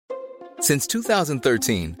Since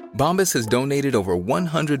 2013, Bombas has donated over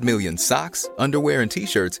 100 million socks, underwear, and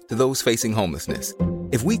T-shirts to those facing homelessness.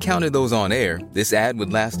 If we counted those on air, this ad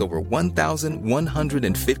would last over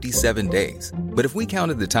 1,157 days. But if we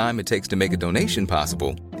counted the time it takes to make a donation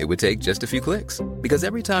possible, it would take just a few clicks. Because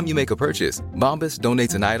every time you make a purchase, Bombas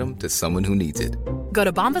donates an item to someone who needs it. Go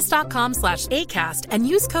to bombas.com/ACAST and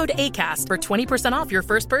use code ACAST for 20% off your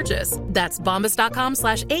first purchase. That's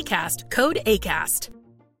bombas.com/ACAST, code ACAST.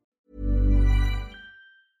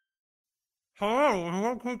 Hello, and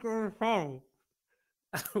welcome to the show.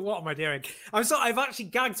 What am I doing? I've actually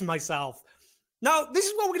gagged myself. Now, this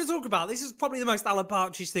is what we're going to talk about. This is probably the most Alan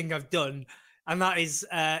Partridge thing I've done, and that is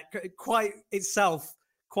quite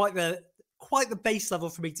the base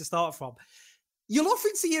level for me to start from. You'll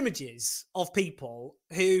often see images of people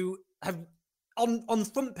who have on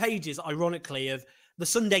front pages, ironically, of the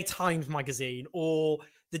Sunday Times magazine or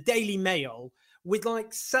the Daily Mail with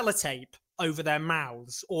like sellotape over their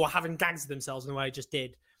mouths or having gagged themselves in the way I just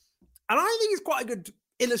did. And I think it's quite a good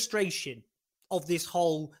illustration of this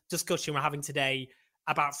whole discussion we're having today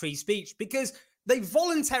about free speech, because they've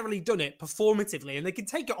voluntarily done it performatively and they can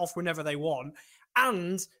take it off whenever they want.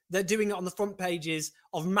 And they're doing it on the front pages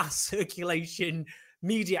of mass circulation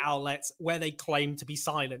media outlets where they claim to be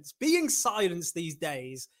silenced. Being silenced these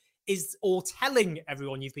days or telling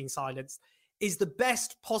everyone you've been silenced is the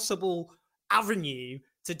best possible avenue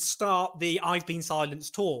to start the I've Been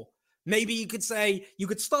Silenced tour. Maybe you could say, you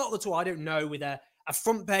could start the tour, I don't know, with a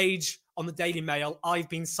front page on the Daily Mail, I've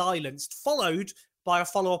been silenced, followed by a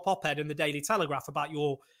follow-up op-ed in the Daily Telegraph about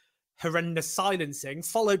your horrendous silencing,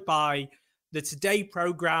 followed by the Today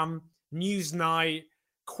programme, Newsnight,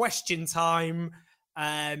 Question Time,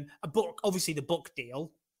 a book, obviously the book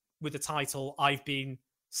deal with the title I've Been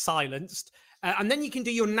Silenced. And then you can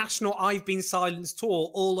do your national I've Been Silenced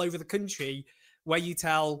tour all over the country where you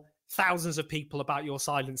tell thousands of people about your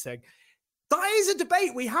silencing. That is a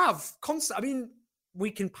debate we have constant. I mean, we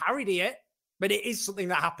can parody it, but it is something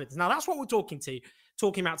that happens. Now, that's what we're talking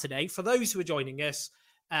about today. For those who are joining us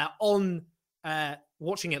on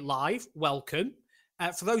watching it live, welcome.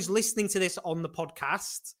 For those listening to this on the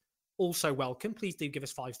podcast, also welcome. Please do give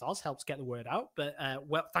us 5 stars, helps get the word out. But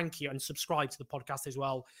thank you, and subscribe to the podcast as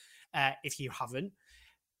well if you haven't.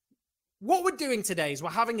 What we're doing today is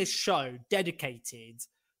we're having a show dedicated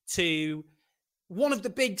to one of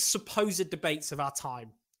the big supposed debates of our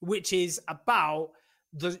time, which is about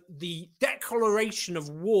the declaration of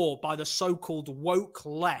war by the so-called woke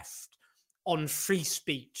left on free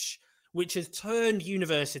speech, which has turned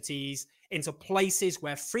universities into places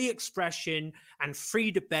where free expression and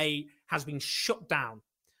free debate has been shut down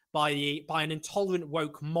by an intolerant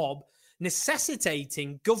woke mob,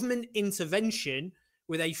 necessitating government intervention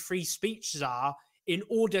with a free speech czar in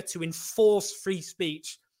order to enforce free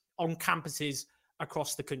speech on campuses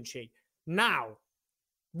across the country. Now,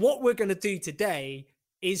 what we're going to do today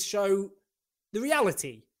is show the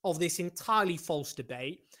reality of this entirely false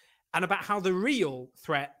debate and about how the real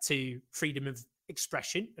threat to freedom of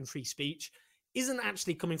expression and free speech isn't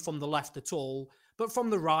actually coming from the left at all, but from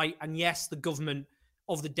the right, and yes, the government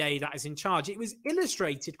of the day that is in charge. It was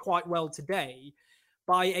illustrated quite well today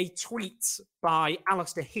by a tweet by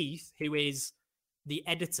Alistair Heath, who is the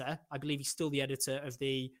editor, I believe he's still the editor of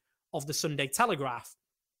the Sunday Telegraph.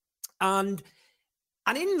 And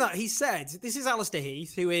in that he said, this is Alistair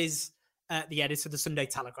Heath, who is the editor of the Sunday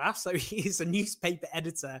Telegraph. So he is a newspaper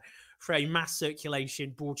editor for a mass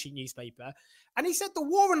circulation broadsheet newspaper. And he said the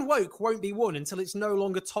war on woke won't be won until it's no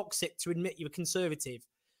longer toxic to admit you're a conservative.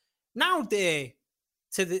 Now, dear,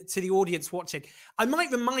 to the audience watching, I might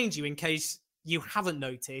remind you, in case you haven't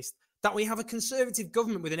noticed, that we have a conservative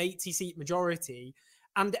government with an 80-seat majority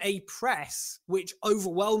and a press which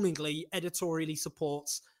overwhelmingly editorially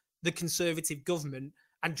supports the conservative government,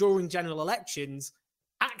 and during general elections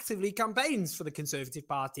actively campaigns for the Conservative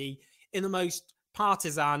Party in the most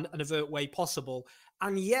partisan and overt way possible.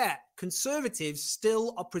 And yet conservatives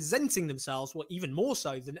still are presenting themselves, well, even more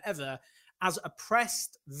so than ever, as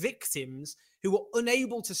oppressed victims who are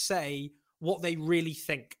unable to say what they really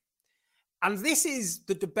think. And this is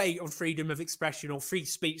the debate on freedom of expression or free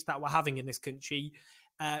speech that we're having in this country,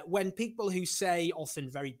 when people who say often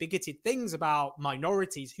very bigoted things about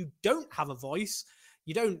minorities who don't have a voice,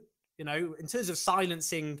 in terms of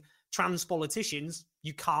silencing trans politicians,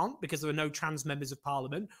 you can't, because there are no trans members of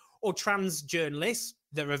parliament, or trans journalists,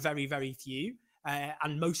 there are very, very few,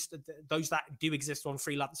 and most of those that do exist on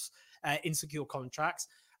freelance insecure contracts.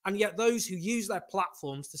 And yet those who use their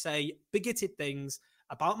platforms to say bigoted things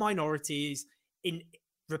about minorities in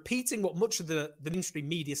repeating what much of the mainstream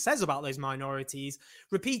media says about those minorities,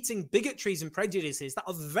 repeating bigotries and prejudices that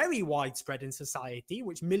are very widespread in society,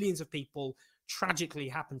 which millions of people tragically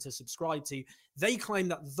happen to subscribe to. They claim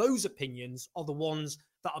that those opinions are the ones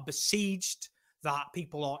that are besieged, that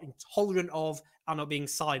people are intolerant of and are being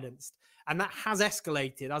silenced. And that has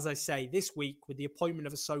escalated, as I say, this week with the appointment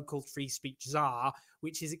of a so-called free speech czar,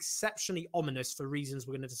 which is exceptionally ominous for reasons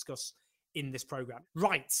we're going to discuss in this program.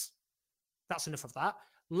 Right. That's enough of that.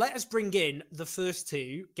 Let us bring in the first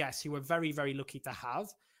two guests who we're very, very lucky to have.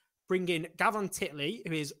 Bring in Gavin Titley,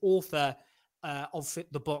 who is author of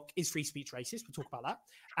the book, Is Free Speech Racist? We'll talk about that.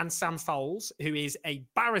 And Sam Fowles, who is a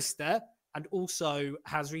barrister and also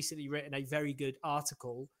has recently written a very good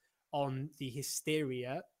article on the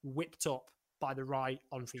hysteria whipped up by the right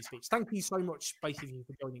on free speech. Thank you so much, both of you,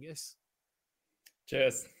 for joining us.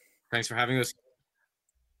 Cheers. Thanks for having us.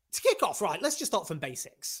 To kick off, right, let's just start from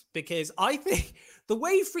basics, because I think the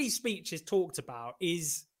way free speech is talked about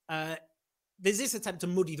is there's this attempt to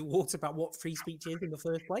muddy the water about what free speech is in the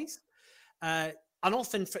first place. And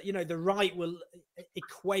often, the right will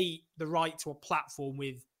equate the right to a platform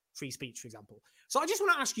with free speech, for example. So I just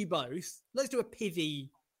want to ask you both, let's do a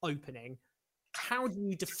pithy opening. How do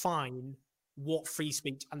you define what free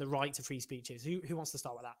speech and the right to free speech is? Who wants to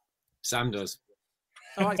start with that? Sam does.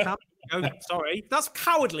 All right, Sam. Oh, sorry. That's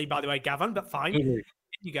cowardly, by the way, Gavin, but fine. Here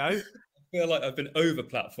you go. I feel like I've been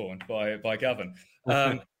over-platformed by Gavin.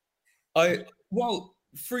 Well,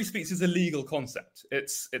 free speech is a legal concept.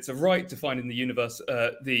 It's a right defined in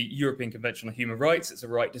the European Convention on Human Rights. It's a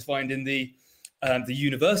right defined in the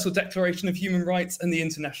Universal Declaration of Human Rights and the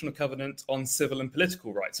International Covenant on Civil and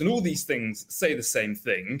Political Rights. And all these things say the same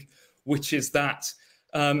thing, which is that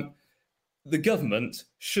the government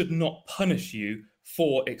should not punish you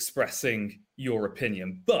for expressing your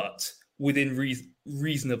opinion, but within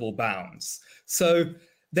reasonable bounds. So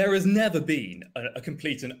there has never been a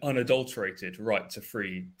complete and unadulterated right to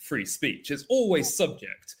free speech. It's always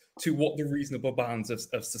subject to what the reasonable bounds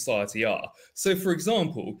of society are. So, for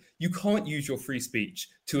example, you can't use your free speech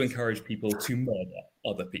to encourage people to murder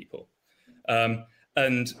other people.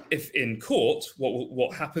 And if in court,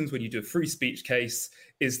 what happens when you do a free speech case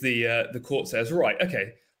is the court says, right,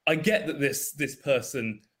 okay, I get that this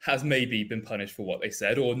person has maybe been punished for what they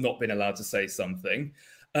said or not been allowed to say something,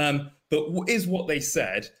 but is what they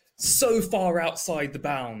said so far outside the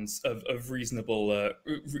bounds of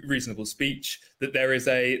reasonable speech that there's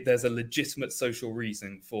a legitimate social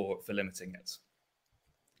reason for limiting it.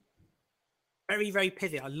 Very, very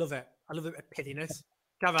pithy. I love it. I love it, pithiness.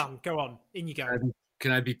 Gavin, go on. In you go.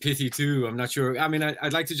 Can I be pithy too? I'm not sure. I mean,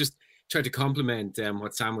 I'd like to just try to complement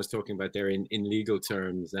what Sam was talking about there in legal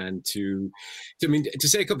terms, and to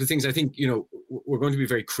say a couple of things. I think, we're going to be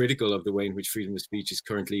very critical of the way in which freedom of speech is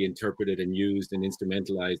currently interpreted and used and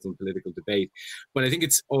instrumentalized in political debate. But I think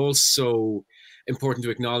it's also important to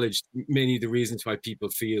acknowledge many of the reasons why people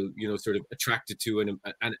feel, sort of attracted to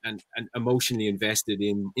and emotionally invested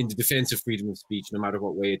in the defense of freedom of speech, no matter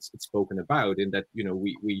what way it's spoken about. And that,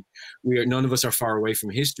 we are, none of us are far away from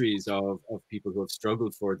histories of people who have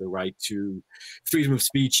struggled for the right to freedom of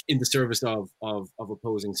speech in the service of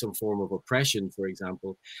opposing some form of oppression, for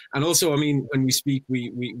example. And also, I mean, when we speak,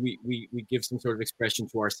 we give some sort of expression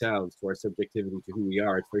to ourselves, to our subjectivity, to who we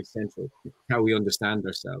are. It's very central, how we understand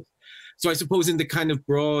ourselves. So I suppose in the kind of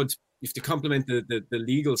broad, if to complement the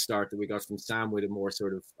legal start that we got from Sam with a more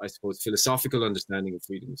sort of, I suppose, philosophical understanding of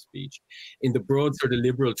freedom of speech, in the broad sort of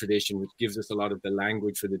liberal tradition, which gives us a lot of the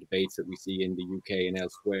language for the debates that we see in the UK and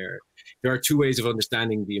elsewhere, there are two ways of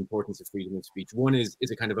understanding the importance of freedom of speech. One is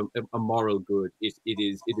a kind of a moral good. It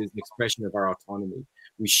is an expression of our autonomy.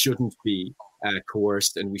 We shouldn't be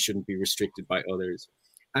coerced and we shouldn't be restricted by others.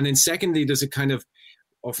 And then secondly, there's a kind of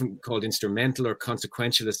often called instrumental or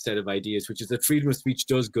consequentialist set of ideas, which is that freedom of speech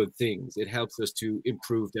does good things. It helps us to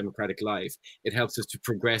improve democratic life. It helps us to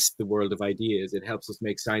progress the world of ideas. It helps us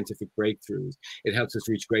make scientific breakthroughs. It helps us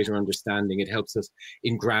reach greater understanding. It helps us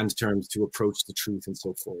in grand terms to approach the truth and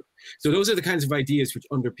so forth. So those are the kinds of ideas which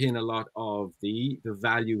underpin a lot of the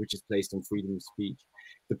value which is placed on freedom of speech.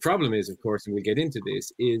 The problem is, of course, and we'll get into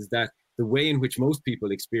this, is that the way in which most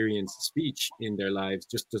people experience speech in their lives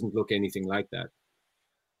just doesn't look anything like that.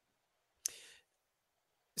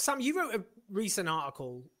 Sam, you wrote a recent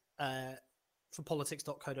article for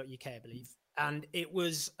politics.co.uk, I believe, and it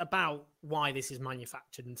was about why this is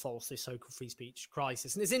manufactured and false, this so-called free speech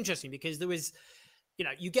crisis. And it's interesting because there was,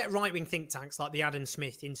 you get right-wing think tanks like the Adam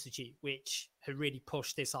Smith Institute, which have really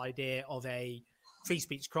pushed this idea of a free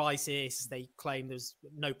speech crisis. They claim there's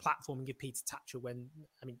no platform and give Peter Tatchell when,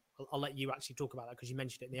 I mean, I'll let you actually talk about that because you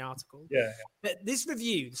mentioned it in the article. Yeah. But this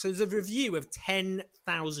review, so there's a review of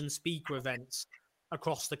 10,000 speaker events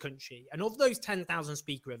across the country. And of those 10,000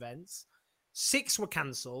 speaker events, 6 were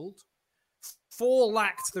cancelled, 4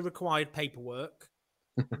 lacked the required paperwork,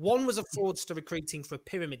 1 was a fraudster recruiting for a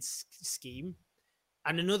pyramid scheme,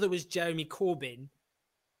 and another was Jeremy Corbyn.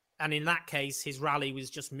 And in that case, his rally was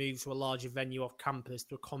just moved to a larger venue off campus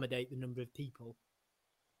to accommodate the number of people.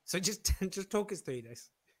 So just talk us through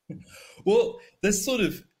this. Well, there's sort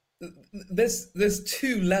of there's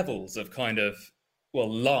 2 levels of kind of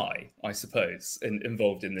lie, I suppose,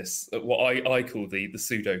 involved in this, what I call the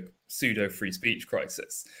pseudo free speech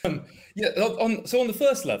crisis. On the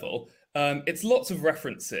first level, it's lots of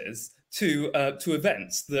references to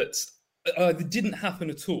events that either didn't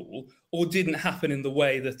happen at all or didn't happen in the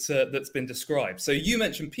way that's been described. So you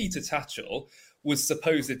mentioned Peter Tatchell was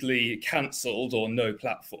supposedly cancelled or no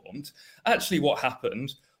platformed. Actually, what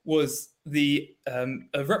happened was a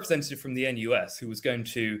representative from the NUS who was going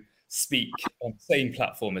to speak on the same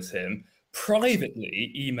platform as him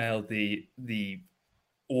privately emailed the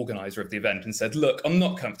organizer of the event and said, "Look, I'm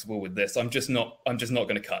not comfortable with this. I'm just not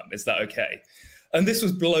going to come. Is that okay?" And this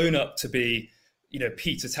was blown up to be,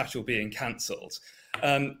 Peter Tatchell being cancelled.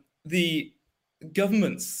 The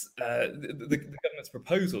government's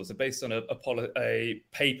proposals are based on a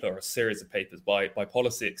paper, or a series of papers by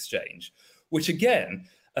Policy Exchange, which again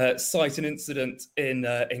cite an incident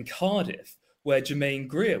in Cardiff where Germaine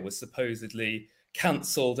Greer was supposedly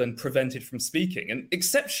cancelled and prevented from speaking, and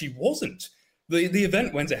except she wasn't. The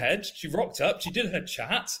event went ahead. She rocked up. She did her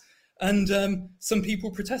chat, and some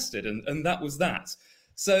people protested, and that was that.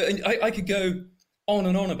 So I could go on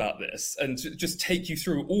and on about this and just take you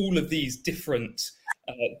through all of these different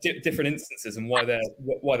instances and why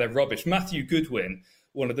they're rubbish. Matthew Goodwin,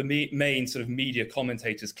 one of the main sort of media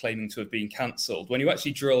commentators claiming to have been cancelled, when you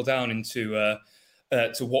actually drill down into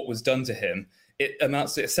to what was done to him, it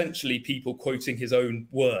amounts to essentially people quoting his own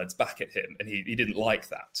words back at him, and he didn't like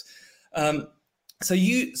that.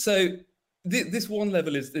 This one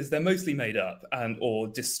level is they're mostly made up or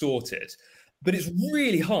distorted, but it's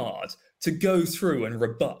really hard to go through and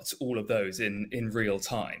rebut all of those in real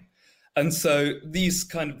time. And so these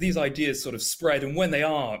ideas sort of spread, and when they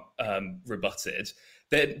are rebutted,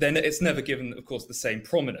 then it's never given, of course, the same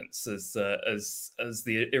prominence as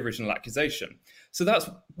the original accusation.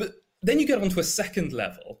 But then you get onto a second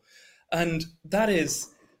level, and that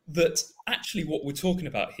is that actually what we're talking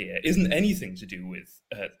about here isn't anything to do with,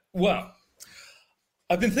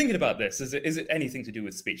 I've been thinking about this. Is it anything to do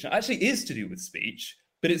with speech? Now, it actually is to do with speech,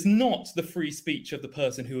 but it's not the free speech of the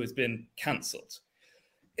person who has been cancelled.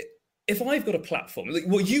 If I've got a platform,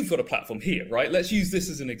 you've got a platform here, right? Let's use this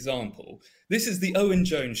as an example. This is the Owen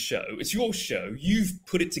Jones show. It's your show. You've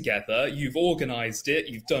put it together. You've organised it.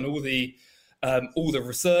 You've done all the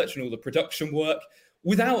research and all the production work.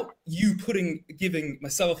 Without you giving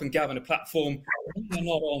myself and Gavin a platform, we're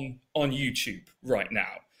not on YouTube right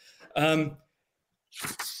now.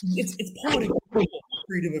 It's part of your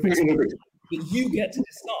freedom of expression that you get to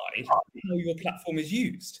decide how your platform is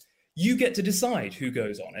used. You get to decide who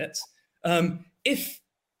goes on it.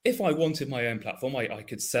 If I wanted my own platform, I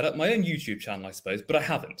could set up my own YouTube channel, I suppose, but I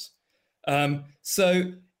haven't.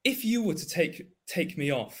 So if you were to take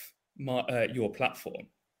me off your platform,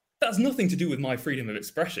 that's nothing to do with my freedom of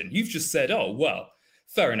expression. You've just said, "Oh, well,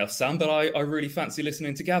 fair enough, Sam, but I really fancy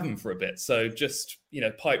listening to Gavin for a bit. So just,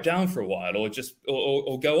 pipe down for a while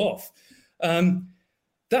or go off."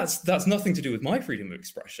 That's nothing to do with my freedom of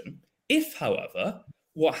expression. If, however,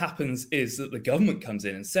 what happens is that the government comes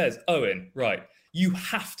in and says, "Owen, right, you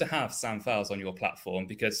have to have Sam Fowles on your platform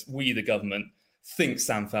because we, the government, think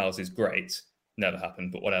Sam Fowles is great." Never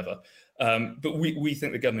happened, but whatever. But we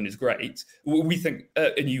think the government is great. We think,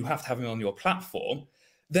 and you have to have him on your platform.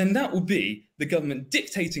 Then that will be the government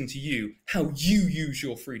dictating to you how you use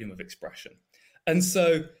your freedom of expression. And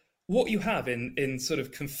so what you have in sort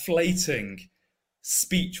of conflating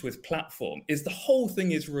speech with platform is the whole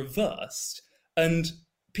thing is reversed. And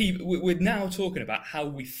we're now talking about how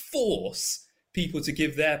we force people to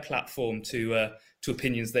give their platform to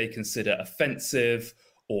opinions they consider offensive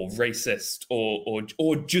or racist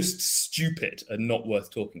or just stupid and not worth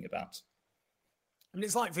talking about. I mean,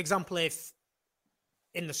 it's like, for example, if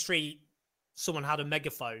in the street someone had a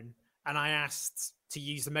megaphone and I asked to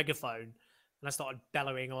use the megaphone and I started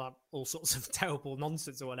bellowing all sorts of terrible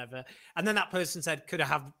nonsense or whatever, and then that person said, "Could I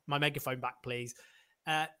have my megaphone back, please?"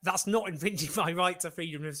 That's not infringing my right to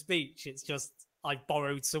freedom of speech. It's just I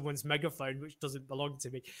borrowed someone's megaphone, which doesn't belong to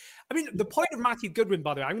me. I mean, the point of Matthew Goodwin,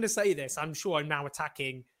 by the way, I'm going to say this. I'm sure I'm now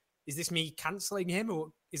attacking. Is this me cancelling him,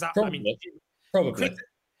 or is that? Probably. Probably.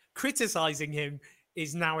 Criticizing him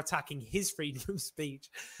is now attacking his freedom of speech.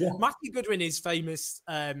 Yeah. Matthew Goodwin is famous.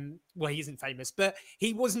 Well, he isn't famous, but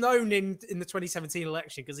he was known in the 2017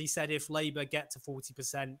 election because he said if Labour get to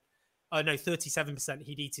 40%. 37%,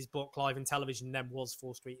 he'd eat his book live on television, then was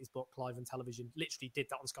forced to eat his book live on television. Literally did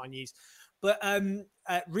that on Sky News. But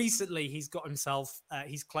recently he's got himself,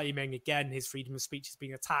 he's claiming again his freedom of speech is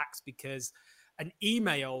being attacked because an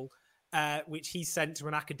email which he sent to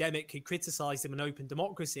an academic who criticised him in Open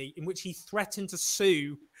Democracy, in which he threatened to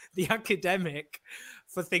sue the academic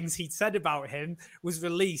for things he'd said about him, was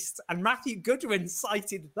released. And Matthew Goodwin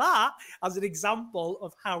cited that as an example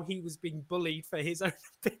of how he was being bullied for his own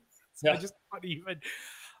opinion. Yeah. I just can't even.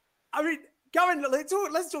 I mean, Gavin, let's talk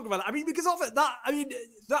about that. I mean, because of it,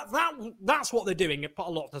 that's what they're doing a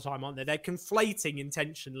lot of the time, aren't they? They're conflating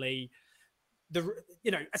intentionally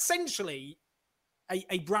essentially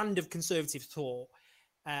a brand of conservative thought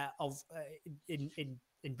in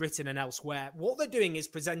Britain and elsewhere. What they're doing is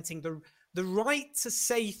presenting the right to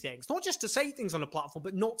say things, not just to say things on a platform,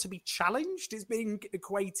 but not to be challenged, is being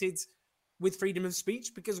equated with freedom of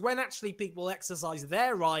speech, because when actually people exercise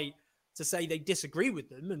their right to say they disagree with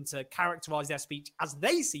them and to characterize their speech as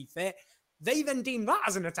they see fit, they then deem that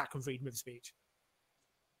as an attack on freedom of speech.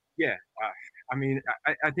 Yeah, I mean,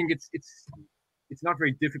 I think it's not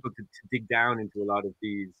very difficult to dig down into a lot of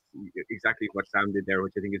these, exactly what Sam did there,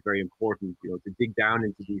 which I think is very important, to dig down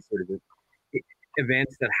into these sort of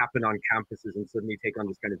events that happen on campuses and suddenly take on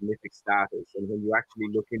this kind of mythic status. And when you actually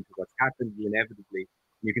look into what's happened,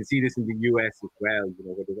 you can see this in the US as well,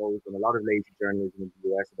 where there's always been a lot of lazy journalism in the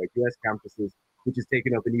US about US campuses, which has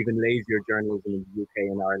taken up an even lazier journalism in the UK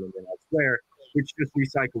and Ireland and elsewhere, which just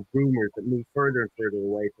recycles rumors that move further and further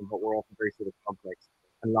away from what were often very sort of complex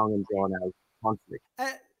and long and drawn out conflict.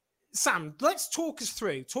 Sam, let's talk us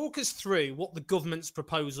through what the government's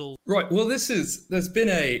proposal. Right. Well, it's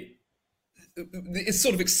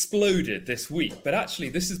sort of exploded this week, but actually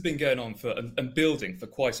this has been going on and building for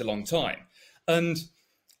quite a long time. And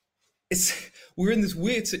we're in this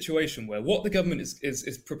weird situation where what the government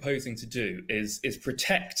is proposing to do is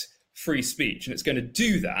protect free speech. And it's going to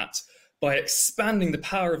do that by expanding the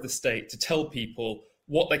power of the state to tell people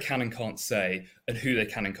what they can and can't say and who they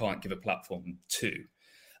can and can't give a platform to.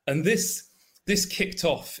 And this kicked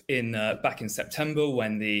off back in September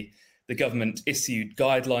when the government issued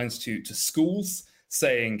guidelines to schools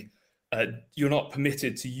saying you're not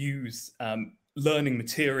permitted to use learning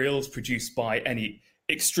materials produced by any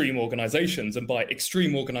extreme organizations. And by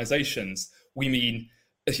extreme organizations, we mean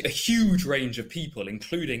a huge range of people,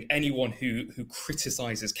 including anyone who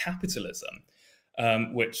criticizes capitalism,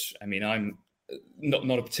 which, I mean, I'm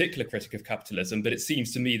not a particular critic of capitalism, but it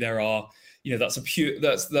seems to me there are,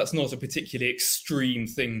 that's not a particularly extreme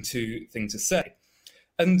thing to say.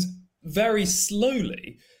 And very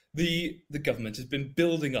slowly, the government has been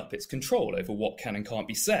building up its control over what can and can't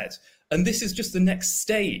be said. And this is just the next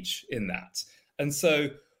stage in that. And so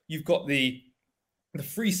you've got the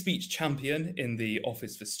free speech champion in the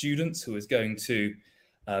Office for Students, who is going to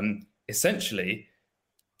essentially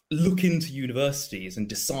look into universities and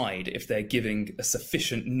decide if they're giving a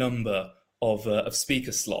sufficient number of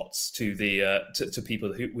speaker slots to to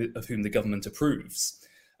people of whom the government approves.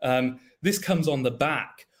 This comes on the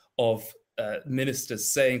back of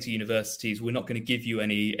ministers saying to universities, we're not going to give you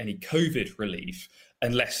any COVID relief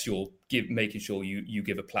unless you're making sure you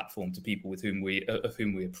give a platform to people of whom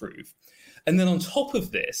we approve. And then on top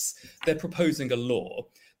of this, they're proposing a law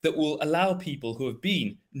that will allow people who have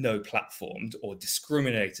been no platformed or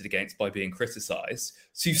discriminated against by being criticized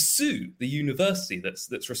to sue the university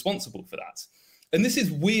that's responsible for that. And this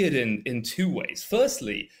is weird in two ways.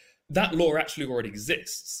 Firstly, that law actually already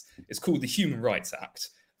exists. It's called the Human Rights Act.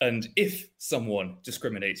 And if someone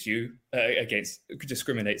discriminates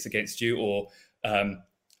against you or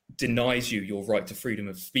denies you your right to freedom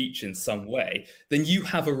of speech in some way, then you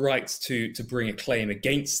have a right to bring a claim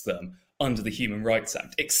against them under the Human Rights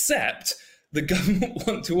Act, except the government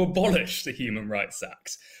want to abolish the Human Rights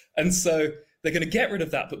Act. And so they're going to get rid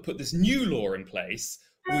of that, but put this new law in place,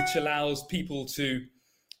 which allows people to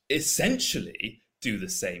essentially do the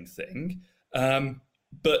same thing.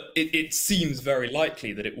 But it seems very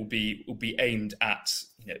likely that it will be aimed at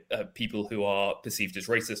people who are perceived as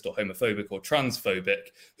racist or homophobic or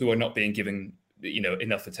transphobic, who are not being given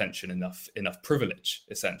enough attention, enough privilege,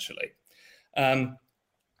 essentially.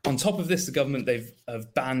 On top of this, the government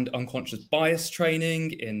have banned unconscious bias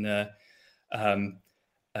training in the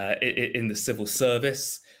civil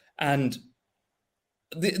service, and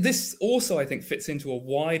this also, I think, fits into a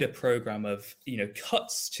wider program of,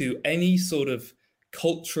 cuts to any sort of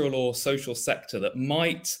cultural or social sector that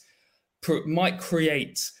might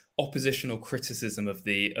create oppositional criticism of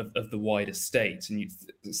the wider state. And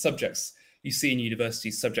subjects you see in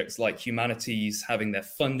universities, subjects like humanities having their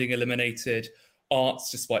funding eliminated,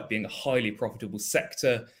 arts, despite being a highly profitable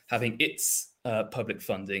sector, having its public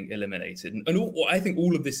funding eliminated. And I think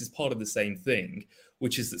all of this is part of the same thing,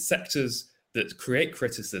 which is that sectors that create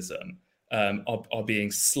criticism are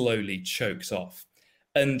being slowly choked off.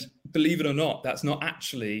 And believe it or not, that's not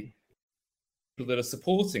actually people that are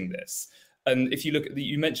supporting this. And if you look at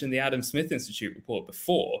you mentioned the Adam Smith Institute report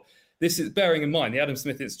before, this is bearing in mind the Adam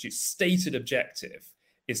Smith Institute's stated objective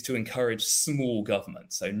is to encourage small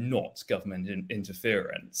government, so not government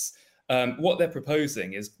interference. What they're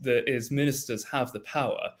proposing is ministers have the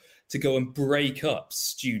power to go and break up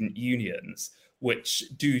student unions, which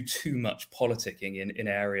do too much politicking in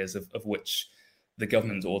areas of which the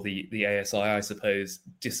government or the ASI, I suppose,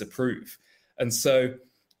 disapprove. And so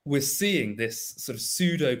we're seeing this sort of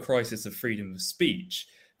pseudo crisis of freedom of speech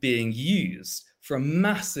being used for a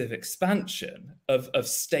massive expansion of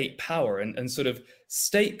state power and sort of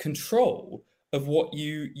state control of what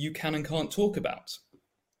you can and can't talk about.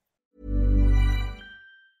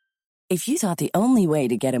 If you thought the only way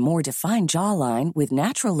to get a more defined jawline with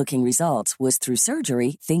natural-looking results was through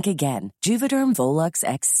surgery, think again. Juvederm Volux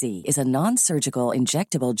XC is a non-surgical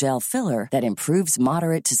injectable gel filler that improves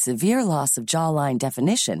moderate to severe loss of jawline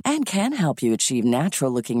definition and can help you achieve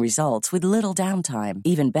natural-looking results with little downtime.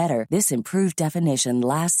 Even better, this improved definition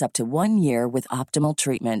lasts up to 1 year with optimal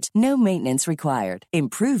treatment. No maintenance required.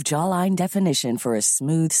 Improve jawline definition for a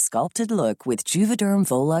smooth, sculpted look with Juvederm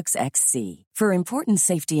Volux XC. For important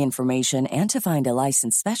safety information and to find a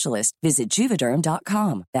licensed specialist, visit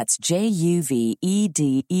Juvederm.com. That's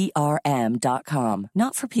JUVEDERM.com.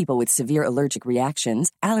 Not for people with severe allergic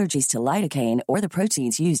reactions, allergies to lidocaine, or the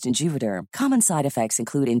proteins used in Juvederm. Common side effects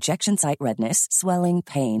include injection site redness, swelling,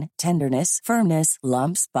 pain, tenderness, firmness,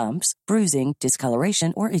 lumps, bumps, bruising,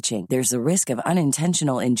 discoloration, or itching. There's a risk of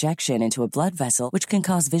unintentional injection into a blood vessel, which can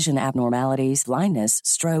cause vision abnormalities, blindness,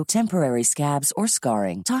 stroke, temporary scabs, or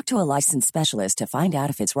scarring. Talk to a licensed specialist to find out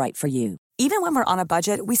if it's right for you. Even when we're on a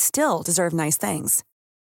budget, we still deserve nice things.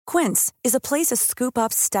 Quince is a place to scoop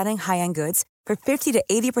up stunning high-end goods for 50 to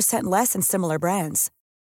 80% less than similar brands.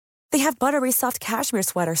 They have buttery soft cashmere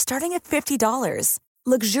sweaters starting at $50,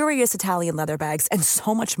 luxurious Italian leather bags, and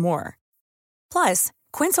so much more. Plus,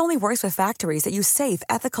 Quince only works with factories that use safe,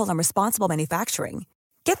 ethical, and responsible manufacturing.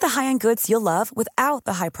 Get the high-end goods you'll love without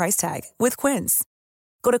the high price tag with Quince.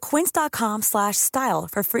 Go to quince.com/style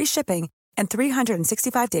for free shipping and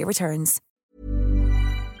 365-day returns.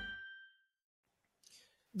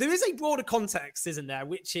 There is a broader context, isn't there,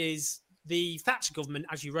 which is the Thatcher government,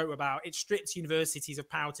 as you wrote about, it strips universities of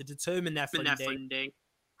power to determine their funding,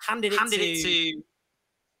 handed it to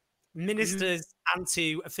ministers and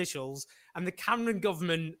to officials. And the Cameron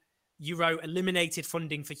government, you wrote, eliminated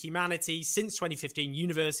funding for humanities. Since 2015,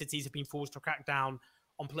 universities have been forced to crack down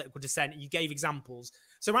on political dissent. You gave examples.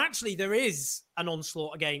 So actually, there is an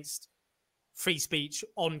onslaught against free speech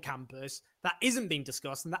on campus that isn't being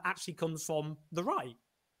discussed and that actually comes from the right.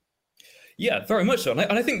 Yeah, very much so. And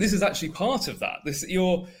I think this is actually part of that. It's I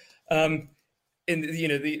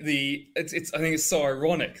think it's so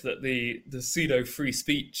ironic that the pseudo free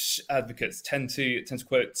speech advocates tend to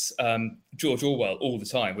quote George Orwell all the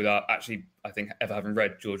time without actually, I think, ever having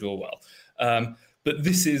read George Orwell. But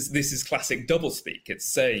this is classic doublespeak. It's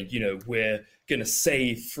saying, we're going to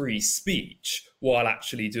save free speech while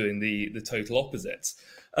actually doing the total opposite.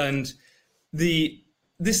 And this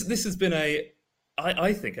has been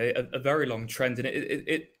I think a very long trend, and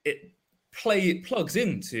it plugs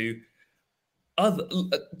into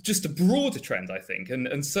just a broader trend, I think,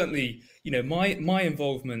 and certainly my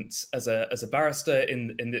involvement as a barrister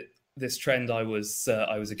in this trend, I was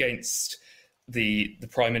against the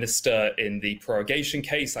Prime Minister in the prorogation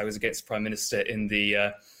case. I was against the Prime Minister in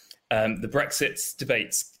the Brexit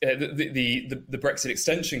debates, the Brexit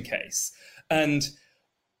extension case, and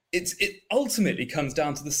it ultimately comes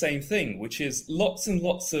down to the same thing, which is lots and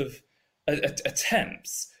lots of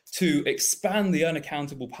attempts to expand the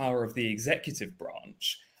unaccountable power of the executive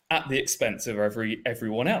branch at the expense of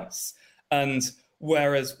everyone else. And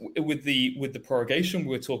whereas with the prorogation,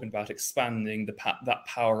 we're talking about expanding that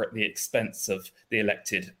power at the expense of the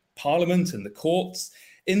elected parliament and the courts.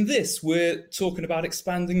 In this, we're talking about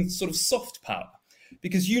expanding sort of soft power,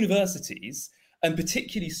 because universities, and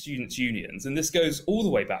particularly students' unions, and this goes all the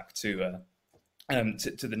way back to the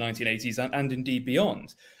 1980s and indeed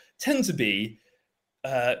beyond, tend to be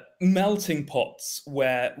melting pots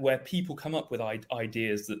where people come up with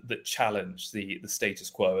ideas that challenge the status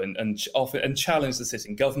quo and challenge the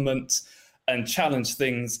sitting government and challenge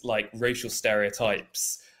things like racial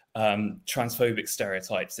stereotypes, transphobic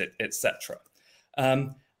stereotypes, etc.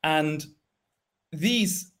 And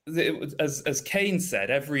these, as Keynes said,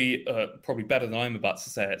 every probably better than I'm about to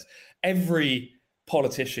say it, every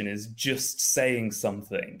politician is just saying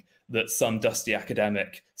something that some dusty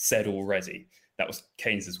academic said already. That was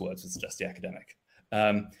Keynes's words, was dusty academic.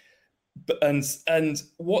 And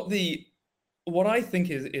what I think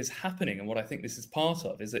is happening, and what I think this is part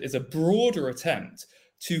of, is a broader attempt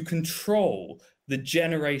to control the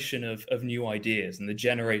generation of new ideas and the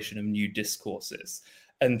generation of new discourses,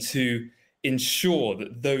 and to ensure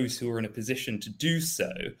that those who are in a position to do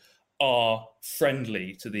so are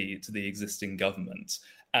friendly to the existing government,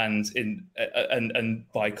 and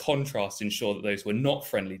by contrast ensure that those who are not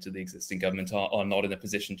friendly to the existing government are not in a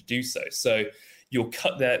position to do so. So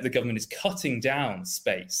the government is cutting down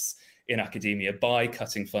space in academia by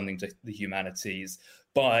cutting funding to the humanities,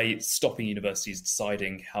 by stopping universities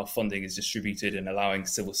deciding how funding is distributed and allowing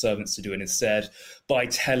civil servants to do it instead, by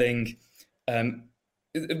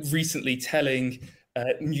recently telling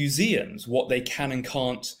museums what they can and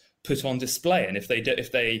can't put on display, and if they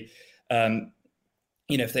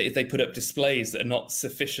put up displays that are not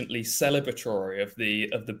sufficiently celebratory of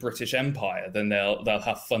the British Empire, then they'll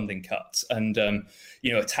have funding cuts, and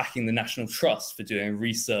attacking the National Trust for doing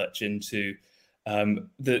research into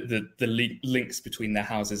the links between their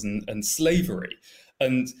houses and slavery.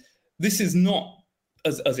 And this is not,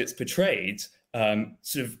 as it's portrayed,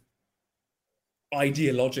 sort of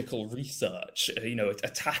ideological research,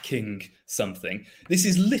 attacking something. This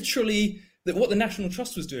is literally what the National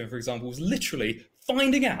Trust was doing, for example, was literally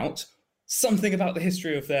finding out something about the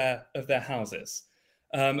history of their houses.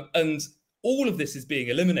 And all of this is being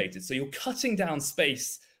eliminated. So you're cutting down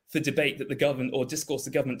space for debate that the government, or discourse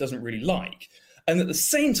the government doesn't really like. And at the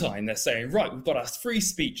same time, they're saying, right, we've got our free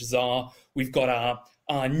speech czar, we've got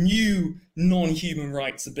our new non-human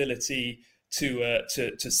rights ability to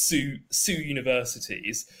sue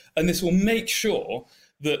universities, and this will make sure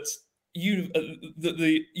that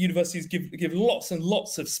the universities give lots and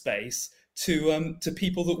lots of space to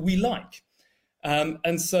people that we like,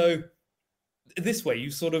 and so this way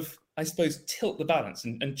you sort of, I suppose, tilt the balance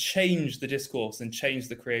and change the discourse and change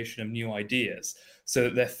the creation of new ideas so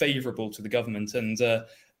that they're favourable to the government, and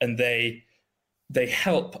they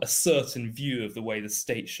help a certain view of the way the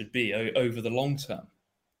state should be over the long term.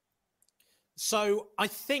 So I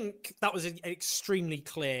think that was an extremely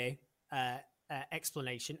clear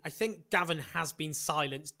explanation. I think Gavin has been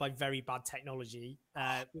silenced by very bad technology,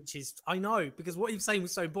 which is, I know, because what he was saying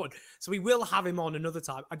was so important. So we will have him on another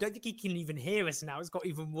time. I don't think he can even hear us now. It's got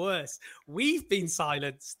even worse. We've been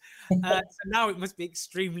silenced. So now it must be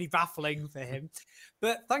extremely baffling for him.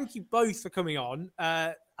 But thank you both for coming on.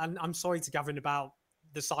 And I'm sorry to Gavin about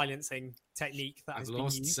the silencing technique that I've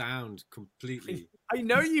lost sound completely. I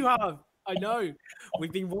know you have. I know.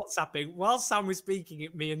 We've been WhatsApping. While Sam was speaking,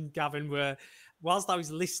 me and Gavin whilst I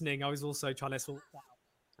was listening, I was also trying to sort that out.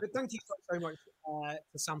 But thank you so much for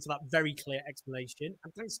Sam for that very clear explanation.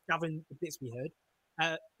 And thanks, Gavin, for the bits we heard.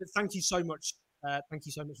 But thank you so much. Thank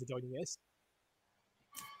you so much for joining us.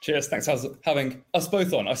 Cheers. Thanks for having us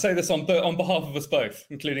both on. I say this on behalf of us both,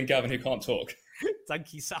 including Gavin, who can't talk.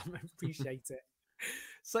 Thank you, Sam. I appreciate it.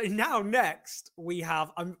 So now next we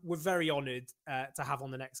have, we're very honoured to have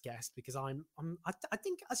on the next guest, because I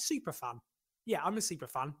think a super fan. Yeah, I'm a super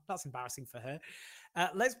fan. That's embarrassing for her.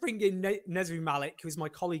 Let's bring in Nesreen Malik, who is my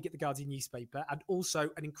colleague at the Guardian newspaper and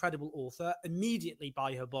also an incredible author. Immediately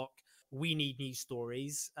buy her book, We Need News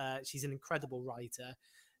Stories. She's an incredible writer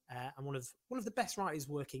and one of the best writers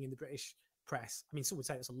working in the British press. I mean, some would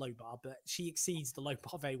say it's a low bar, but she exceeds the low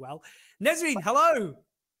bar very well. Nesreen, hello.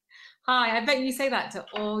 Hi, I bet you say that to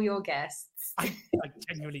all your guests. I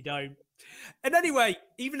genuinely don't. And anyway,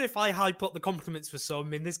 even if I hype up the compliments for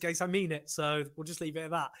some, in this case, I mean it. So we'll just leave it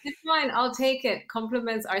at that. It's fine. I'll take it.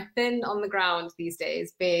 Compliments are thin on the ground these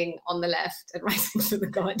days, being on the left and writing for the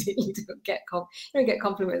Guardian. You don't get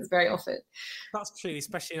compliments very often. That's true,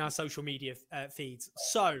 especially in our social media feeds.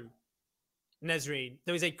 So, Nesreen,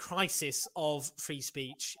 there is a crisis of free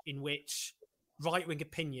speech in which right-wing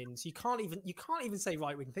opinions, you can't even say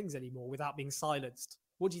right-wing things anymore without being silenced.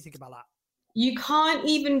 What do you think about that? You can't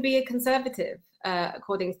even be a conservative,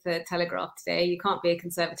 according to the Telegraph today. You can't be a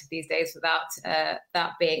conservative these days without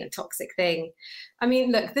that being a toxic thing. I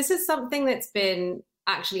mean, look, this is something that's been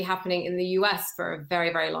actually happening in the US for a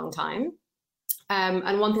very, very long time.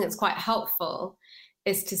 And one thing that's quite helpful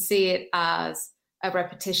is to see it as a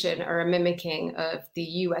repetition or a mimicking of the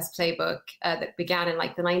US playbook that began in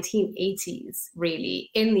like the 1980s,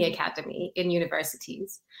 really, in the academy, in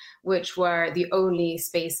universities, which were the only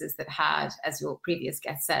spaces that had, as your previous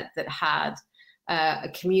guest said, that had a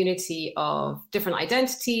community of different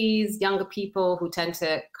identities, younger people who tend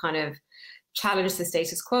to kind of challenge the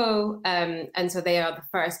status quo. And so they are the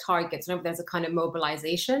first targets. Whenever there's a kind of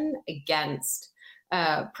mobilization against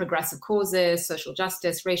progressive causes, social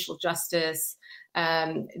justice, racial justice,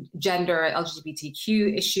 gender,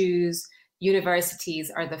 LGBTQ issues, universities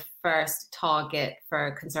are the first target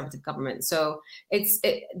for conservative government. So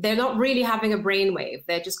they're not really having a brainwave.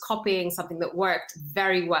 They're just copying something that worked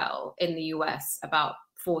very well in the US about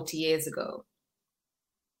 40 years ago.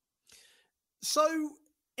 So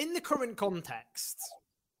in the current context,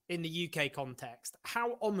 in the UK context,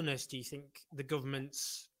 how ominous do you think the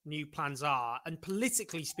government's new plans are? And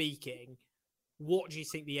politically speaking, what do you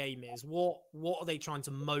think the aim is? What are they trying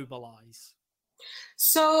to mobilize?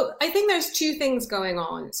 So I think there's two things going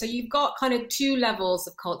on. So you've got kind of two levels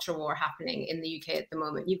of culture war happening in the UK at the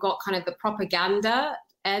moment. You've got kind of the propaganda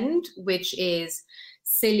end, which is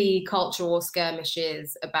silly culture war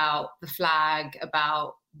skirmishes about the flag,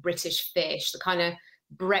 about British fish, the kind of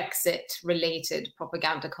Brexit-related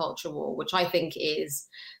propaganda culture war, which I think is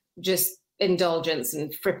just indulgence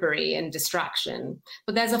and frippery and distraction.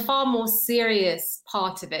 But there's a far more serious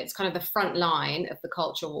part of it. It's kind of the front line of the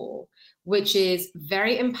culture war, which is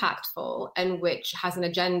very impactful and which has an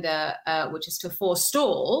agenda which is to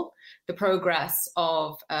forestall the progress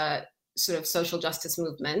of sort of social justice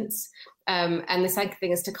movements. And the second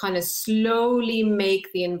thing is to kind of slowly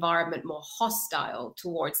make the environment more hostile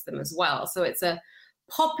towards them as well. So it's a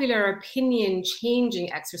popular opinion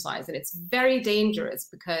changing exercise, and it's very dangerous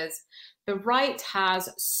because the right has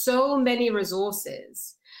so many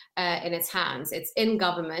resources in its hands. It's in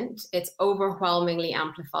government, it's overwhelmingly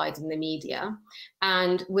amplified in the media,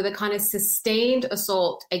 and with a kind of sustained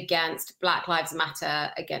assault against Black Lives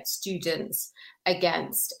Matter, against students,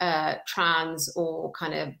 against trans or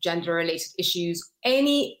kind of gender-related issues,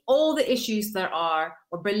 all the issues that are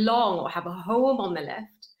or belong or have a home on the left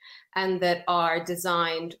and that are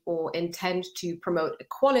designed or intend to promote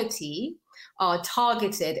equality are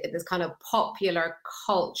targeted at this kind of popular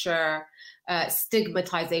culture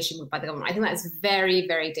stigmatization by the government. I think that's very,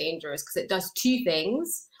 very dangerous because it does two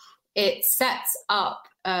things. It sets up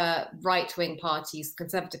right-wing parties,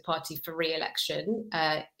 Conservative Party, for re-election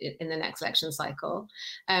in the next election cycle.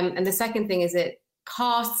 And the second thing is it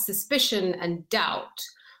casts suspicion and doubt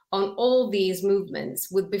on all these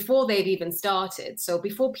movements before they've even started. So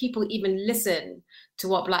before people even listen to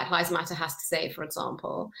what Black Lives Matter has to say, for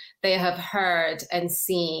example, they have heard and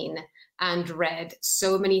seen and read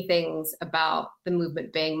so many things about the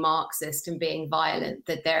movement being Marxist and being violent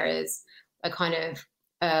that there is a kind of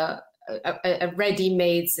a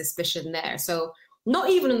ready-made suspicion there. So not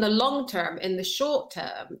even in the long term, in the short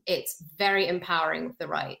term, it's very empowering of the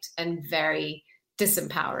right and very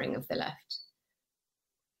disempowering of the left.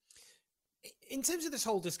 In terms of this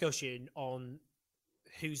whole discussion on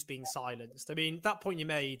who's being silenced, I mean, that point you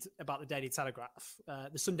made about the Daily Telegraph,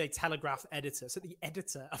 the Sunday Telegraph editor, so the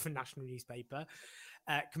editor of a national newspaper,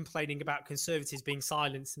 complaining about Conservatives being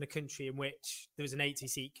silenced in a country in which there was an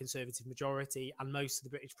 80-seat Conservative majority and most of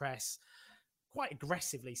the British press quite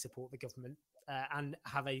aggressively support the government and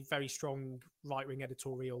have a very strong right-wing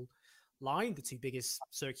editorial line. The two biggest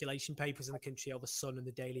circulation papers in the country are The Sun and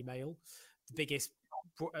the Daily Mail. The biggest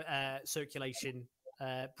circulation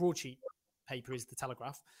broadsheet paper is the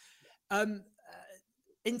Telegraph.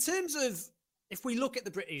 In terms of, if we look at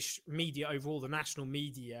the British media overall, the national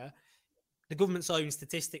media, the government's own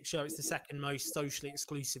statistics show it's the second most socially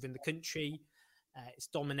exclusive in the country. It's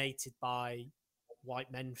dominated by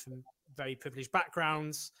white men from very privileged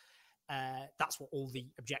backgrounds. That's what all the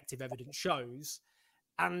objective evidence shows.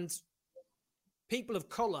 And people of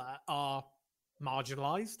colour are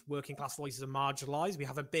marginalized. Working class voices are marginalized. We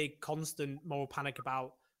have a big constant moral panic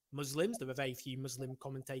about Muslims. There are very few Muslim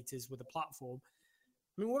commentators with a platform.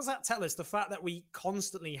 I mean, what does that tell us? The fact that we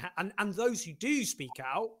constantly and those who do speak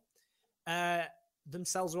out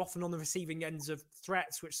themselves are often on the receiving ends of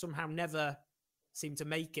threats which somehow never seem to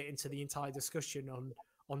make it into the entire discussion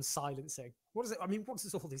on silencing. What does it? I mean, what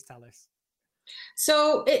does all this tell us?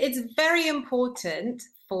 So it's very important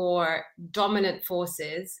for dominant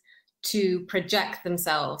forces to project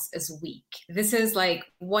themselves as weak. This is like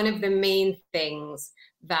one of the main things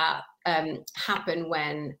that happen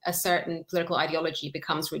when a certain political ideology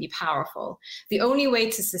becomes really powerful. The only way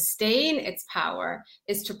to sustain its power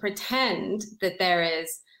is to pretend that there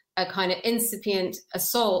is a kind of incipient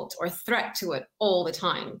assault or threat to it all the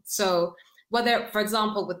time. So whether, for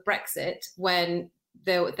example, with Brexit, when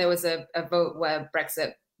there was a vote where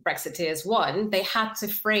Brexiteers won, they had to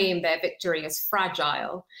frame their victory as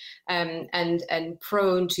fragile and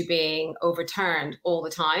prone to being overturned all the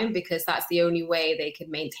time, because that's the only way they could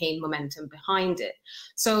maintain momentum behind it.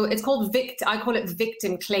 So it's called I call it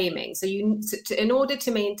victim claiming. So in order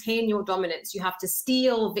to maintain your dominance, you have to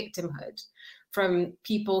steal victimhood from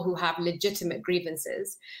people who have legitimate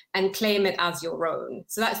grievances and claim it as your own.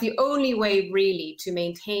 So that's the only way really to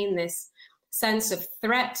maintain this sense of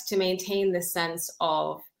threat, to maintain this sense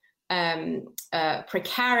of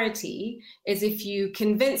precarity, is if you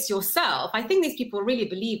convince yourself. I think these people really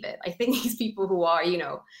believe it. I think these people who are,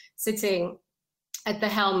 sitting at the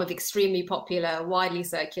helm of extremely popular, widely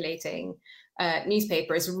circulating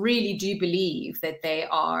newspapers really do believe that they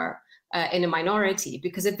are in a minority,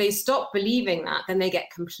 because if they stop believing that, then they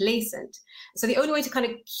get complacent. So the only way to kind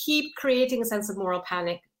of keep creating a sense of moral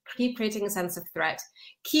panic, keep creating a sense of threat,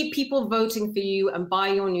 keep people voting for you and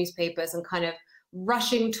buying your newspapers and kind of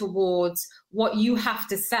rushing towards what you have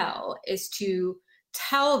to sell, is to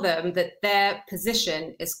tell them that their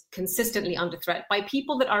position is consistently under threat by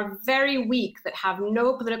people that are very weak, that have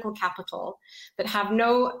no political capital, that have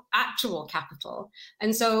no actual capital.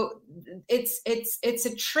 And so it's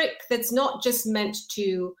a trick that's not just meant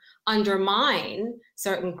to undermine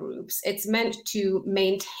certain groups, it's meant to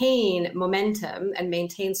maintain momentum and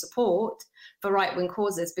maintain support for right-wing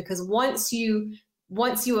causes, because once you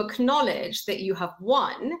acknowledge that you have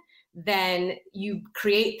won, then you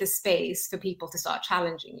create the space for people to start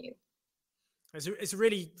challenging you. It's a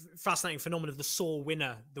really fascinating phenomenon of the sore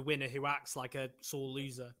winner, the winner who acts like a sore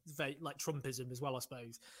loser. It's very like Trumpism as well, I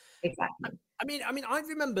suppose. Exactly. I mean, I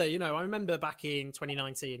remember back in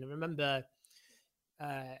 2019, I remember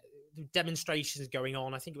demonstrations going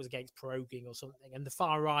on. I think it was against proroguing or something, and the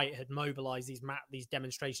far right had mobilized these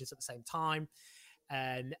demonstrations at the same time.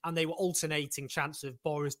 And they were alternating chants of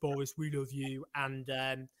Boris, we love you, and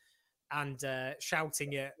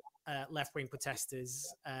shouting at left-wing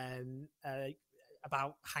protesters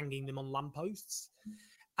about hanging them on lampposts.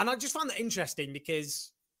 And I just found that interesting,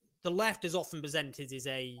 because the left is often presented as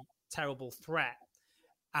a terrible threat,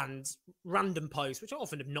 and random posts, which are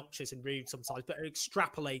often obnoxious and rude sometimes, but are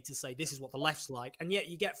extrapolated to say this is what the left's like. And yet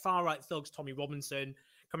you get far-right thugs, Tommy Robinson,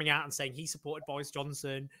 coming out and saying he supported Boris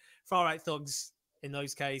Johnson. Far-right thugs in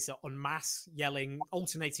those cases are en masse yelling,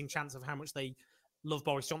 alternating chants of how much they love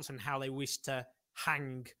Boris Johnson, how they wish to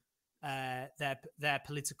hang their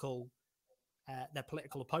political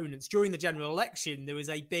opponents. During the general election, there was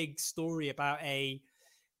a big story about a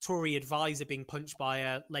Tory advisor being punched by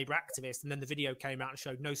a Labour activist, and then the video came out and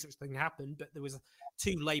showed no such thing happened, but there was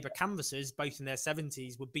 2 Labour canvassers, both in their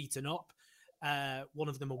 70s, were beaten up. One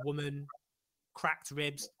of them a woman, cracked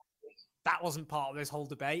ribs. That wasn't part of this whole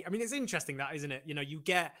debate. I mean, it's interesting that, isn't it? You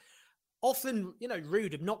get often,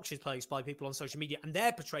 rude, obnoxious posts by people on social media, and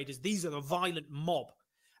they're portrayed as these are a violent mob.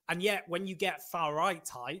 And yet when you get far-right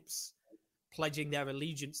types pledging their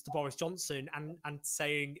allegiance to Boris Johnson and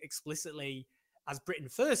saying explicitly, as Britain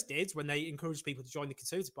First did when they encouraged people to join the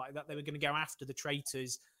Conservative Party, that they were going to go after the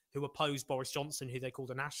traitors who opposed Boris Johnson, who they called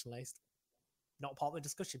a nationalist, not part of the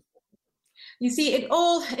discussion. You see,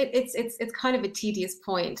 it's kind of a tedious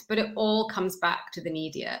point, but it all comes back to the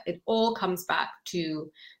media. It all comes back to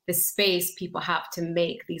the space people have to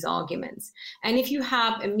make these arguments. And if you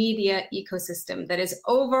have a media ecosystem that is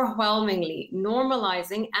overwhelmingly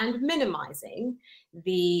normalizing and minimizing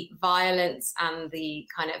the violence and the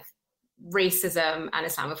kind of racism and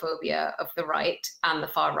Islamophobia of the right and the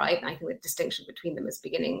far right, and I think the distinction between them is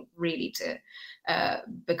beginning really to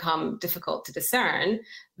become difficult to discern,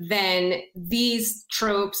 then these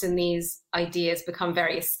tropes and these ideas become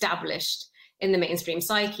very established in the mainstream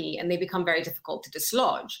psyche, and they become very difficult to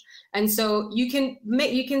dislodge. And so you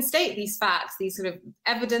can state these facts, these sort of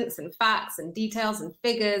evidence and facts and details and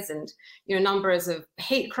figures and numbers of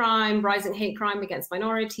hate crime, rising hate crime against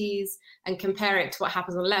minorities, and compare it to what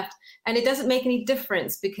happens on the left. And it doesn't make any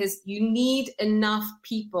difference, because you need enough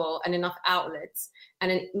people and enough outlets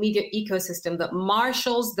and a media ecosystem that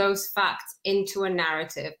marshals those facts into a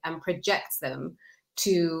narrative and projects them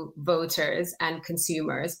to voters and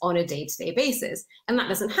consumers on a day-to-day basis. And that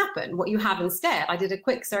doesn't happen. What you have instead, I did a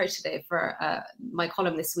quick search today for my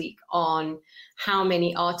column this week on how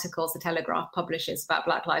many articles the Telegraph publishes about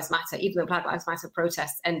Black Lives Matter, even though Black Lives Matter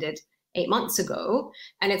protests ended 8 months ago.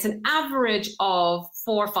 And it's an average of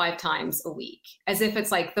 4 or 5 times a week, as if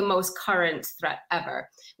it's like the most current threat ever.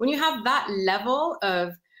 When you have that level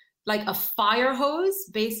of like a fire hose,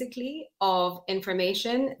 basically, of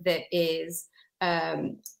information that is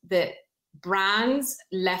that brands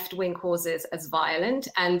left-wing causes as violent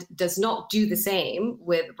and does not do the same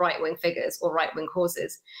with right-wing figures or right-wing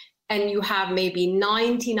causes, and you have maybe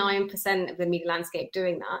 99% of the media landscape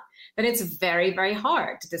doing that, then it's very, very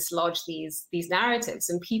hard to dislodge these narratives.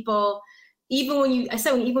 And people, even when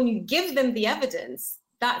you give them the evidence,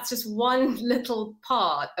 that's just one little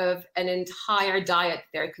part of an entire diet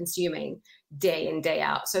they're consuming day in, day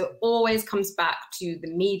out. So it always comes back to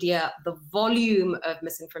the media, the volume of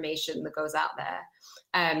misinformation that goes out there,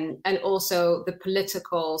 and also the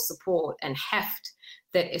political support and heft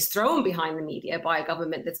that is thrown behind the media by a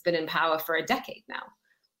government that's been in power for a decade now.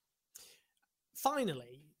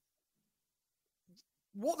 Finally,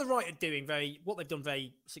 what the right are doing what they've done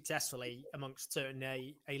very successfully amongst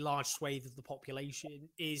certainly a large swathe of the population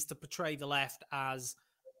is to portray the left as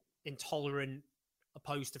intolerant,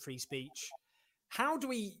 opposed to free speech. How do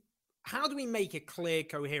we make a clear,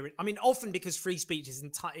 coherent? I mean, often because free speech is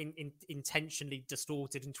intentionally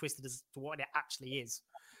distorted and twisted as to what it actually is.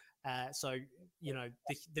 So, you know,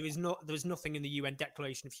 there is nothing in the UN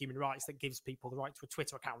Declaration of Human Rights that gives people the right to a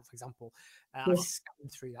Twitter account, for example. I've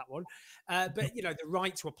scanned through that one. But, you know, the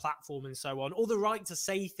right to a platform and so on, or the right to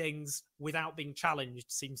say things without being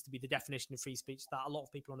challenged seems to be the definition of free speech that a lot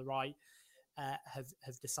of people on the right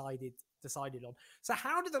have decided on. So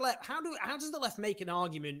how does the left make an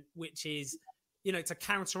argument which is, you know, to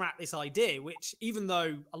counteract this idea, which even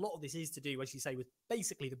though a lot of this is to do, as you say, with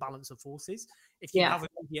basically the balance of forces, if you have a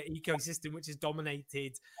media ecosystem which is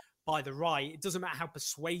dominated by the right, it doesn't matter how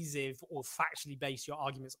persuasive or factually based your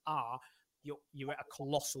arguments are, you're at a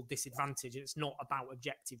colossal disadvantage. It's not about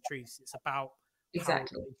objective truths. It's about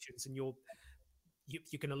exactly relations, and you're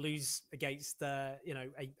going to lose against you know,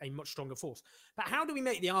 a much stronger force. But how do we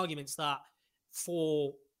make the arguments that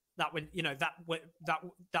when you know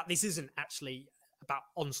that this isn't actually about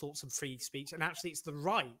onslaughts of free speech, and actually it's the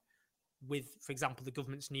right, with, for example, the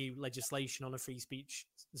government's new legislation on a free speech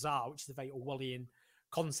czar, which is a very Orwellian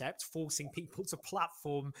concept, forcing people to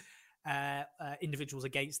platform individuals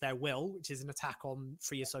against their will, which is an attack on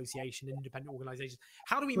free association and independent organizations.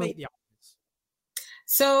 How do we make the arguments?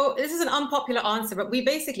 So this is an unpopular answer, but we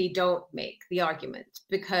basically don't make the argument,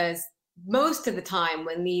 because most of the time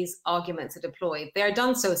when these arguments are deployed, they're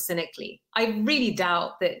done so cynically. I really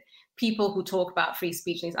doubt that people who talk about free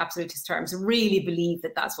speech in these absolutist terms really believe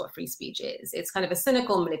that that's what free speech is. It's kind of a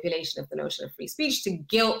cynical manipulation of the notion of free speech to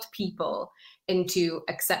guilt people into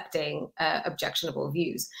accepting objectionable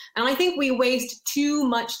views. And I think we waste too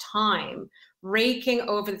much time raking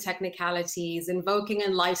over the technicalities, invoking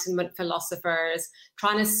Enlightenment philosophers,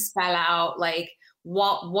 trying to spell out like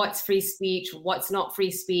what's free speech, what's not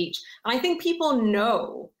free speech. And I think people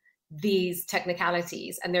know these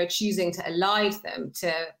technicalities and they're choosing to elide them,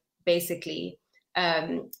 to basically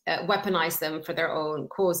weaponize them for their own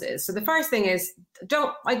causes. So the first thing is,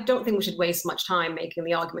 I don't think we should waste much time making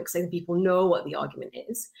the argument, because I think people know what the argument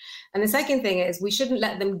is. And the second thing is, we shouldn't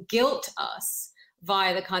let them guilt us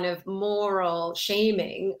via the kind of moral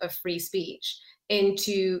shaming of free speech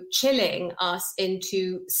into chilling us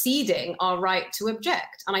into ceding our right to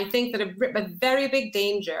object. And I think that a very big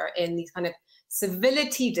danger in these kind of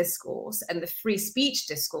civility discourse and the free speech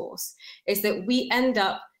discourse is that we end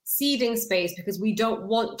up ceding space because we don't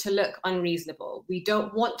want to look unreasonable. We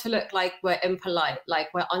don't want to look like we're impolite, like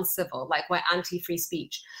we're uncivil, like we're anti-free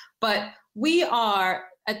speech. But we are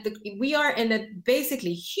in a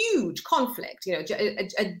basically huge conflict, you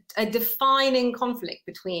know, a defining conflict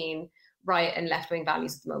between right and left-wing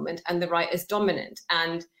values at the moment, and the right is dominant.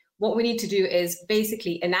 And what we need to do is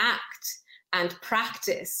basically enact and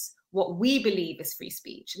practice what we believe is free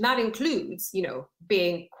speech. And that includes, you know,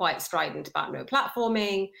 being quite strident about no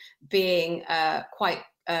platforming, being quite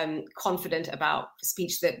confident about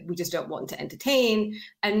speech that we just don't want to entertain,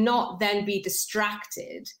 and not then be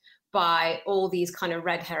distracted by all these kind of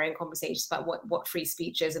red herring conversations about what free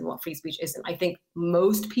speech is and what free speech isn't. I think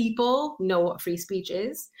most people know what free speech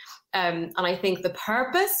is. And I think the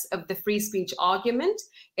purpose of the free speech argument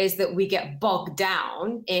is that we get bogged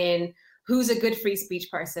down in who's a good free speech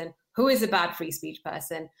person, who is a bad free speech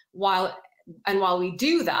person, while we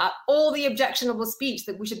do that, all the objectionable speech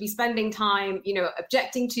that we should be spending time, you know,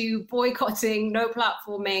 objecting to, boycotting, no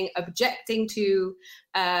platforming, objecting to,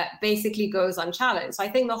 basically goes unchallenged. So I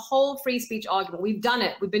think the whole free speech argument, we've done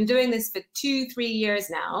it. We've been doing this for 2-3 years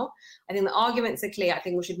now. I think the arguments are clear. I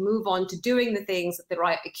think we should move on to doing the things that the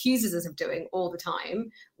right accuses us of doing all the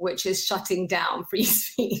time, which is shutting down free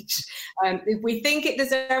speech. If we think it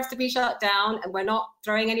deserves to be shut down and we're not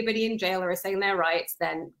throwing anybody in jail or saying their rights,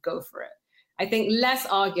 then go for it. I think less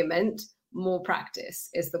argument, more practice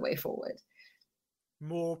is the way forward.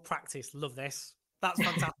 More practice. Love this. That's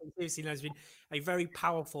fantastic. Seriously, there's been a very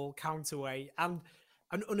powerful counterweight and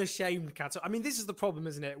an unashamed counter. I mean, this is the problem,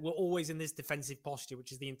 isn't it? We're always in this defensive posture,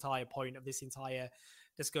 which is the entire point of this entire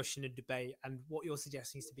discussion and debate. And what you're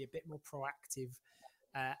suggesting is to be a bit more proactive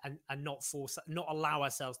and not allow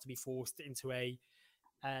ourselves to be forced into a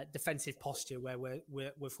defensive posture where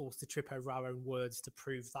we're forced to trip over our own words to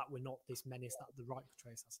prove that we're not this menace that the right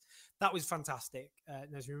portrays us. That was fantastic.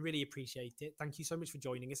 We really appreciate it. Thank you so much for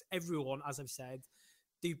joining us. Everyone, as I've said,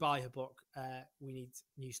 do buy her book, We Need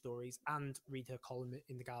New Stories, and read her column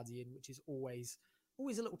in The Guardian, which is always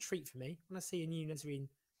a little treat for me. When I see a new Nesrine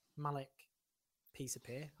Malik piece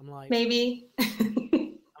appear, I'm like, maybe.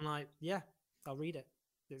 I'm like, yeah, I'll read it.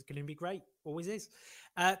 It's going to be great. Always is.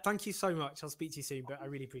 Thank you so much. I'll speak to you soon, but I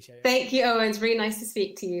really appreciate it. Thank you, Owen. It's really nice to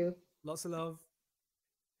speak to you. Lots of love.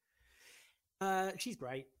 She's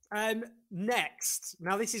great. Next,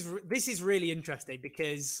 now this is really interesting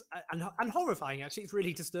because and horrifying. Actually, it's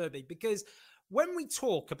really disturbing because when we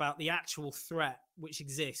talk about the actual threat which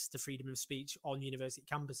exists to freedom of speech on university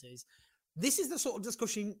campuses, this is the sort of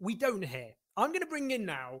discussion we don't hear. I'm going to bring in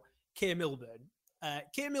now Keir Milburn.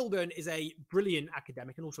 Keir Milburn is a brilliant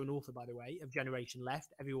academic and also an author, by the way, of Generation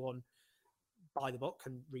Left. Everyone buy the book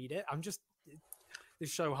and read it.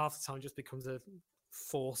 This show half the time just becomes a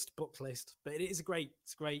forced book list, but it's a great,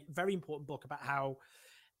 very important book about how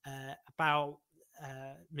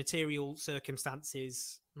material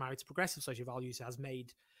circumstances married to progressive social values has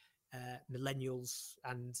made millennials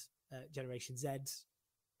and Generation Z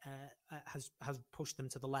has pushed them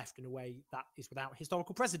to the left in a way that is without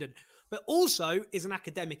historical precedent, but also is an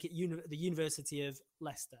academic at the University of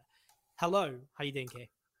Leicester. Hello, how you doing, Keir?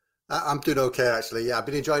 I'm doing okay, actually. Yeah, I've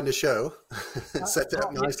been enjoying the show. Set it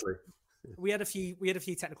up nicely. We had a few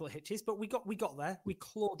technical hitches, but we got there. We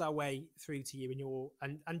clawed our way through to you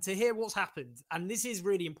and to hear what's happened. And this is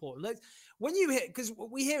really important. When you hear, because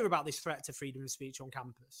we hear about this threat to freedom of speech on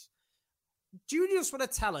campus, do you just want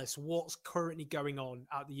to tell us what's currently going on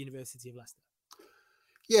at the University of Leicester?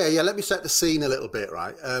 Yeah. Let me set the scene a little bit,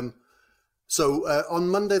 right? So on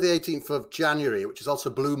Monday, the 18th of January, which is also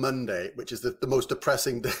Blue Monday, which is the most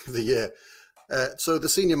depressing day of the year. So the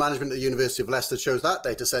senior management at the University of Leicester chose that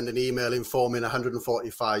day to send an email informing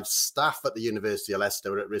 145 staff at the University of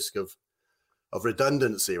Leicester are at risk of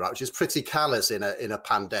redundancy, right? Which is pretty callous in a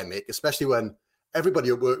pandemic, especially when everybody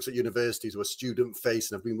who works at universities were student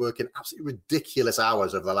facing have been working absolutely ridiculous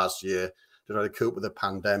hours over the last year to try to cope with the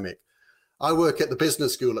pandemic. I work at the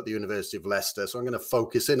business school at the University of Leicester, so I'm going to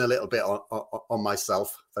focus in a little bit on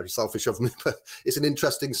myself. Very selfish of me, but it's an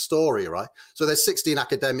interesting story, right? So there's 16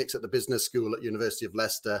 academics at the business school at University of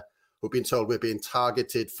Leicester who've been told we're being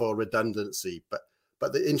targeted for redundancy. But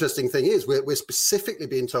the interesting thing is we're specifically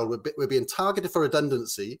being told we're being targeted for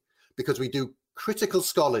redundancy because we do critical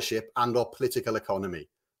scholarship and or political economy,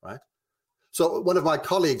 right? So one of my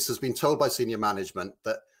colleagues has been told by senior management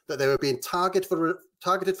that they were being targeted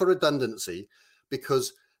for redundancy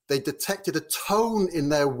because they detected a tone in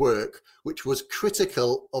their work which was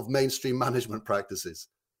critical of mainstream management practices,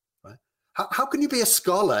 right? How can you be a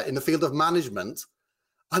scholar in the field of management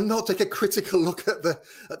and not take a critical look at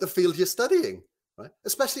the field you're studying, right?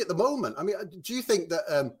 Especially at the moment. I mean, do you think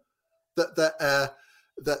that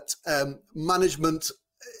management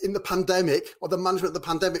in the pandemic, or the management of the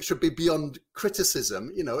pandemic, should be beyond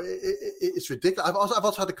criticism? You know, it's ridiculous. I've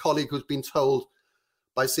also had a colleague who's been told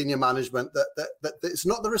by senior management that it's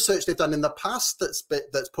not the research they've done in the past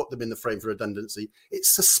that's put them in the frame for redundancy.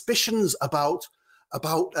 It's suspicions about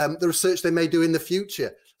the research they may do in the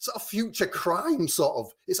future. Sort of future crime, sort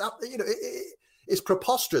of. It's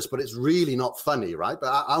preposterous, but it's really not funny, right?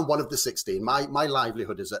 But I'm one of the 16. My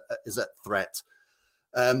livelihood is at threat.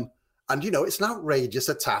 And, it's an outrageous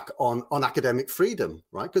attack on academic freedom,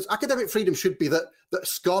 right? Because academic freedom should be that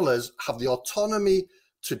scholars have the autonomy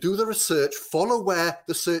to do the research, follow where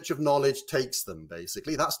the search of knowledge takes them,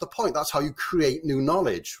 basically. That's the point. That's how you create new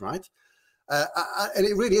knowledge, right? And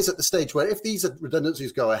it really is at the stage where if these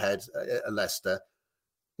redundancies go ahead at Leicester,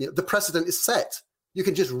 the precedent is set. You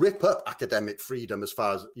can just rip up academic freedom as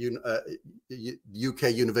far as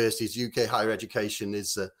UK universities, UK higher education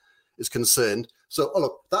is concerned. So,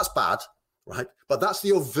 look, that's bad, right? But that's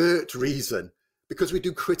the overt reason, because we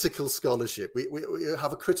do critical scholarship. We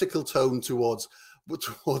have a critical tone towards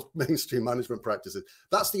mainstream management practices.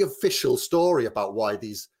 That's the official story about why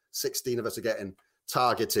these 16 of us are getting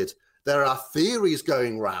targeted. There are theories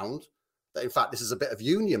going round that, in fact, this is a bit of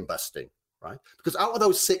union busting, right? Because out of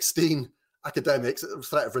those 16 academics at the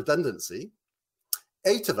threat of redundancy,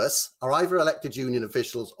 8 of us are either elected union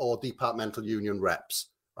officials or departmental union reps,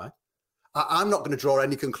 right? I'm not going to draw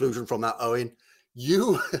any conclusion from that, Owen.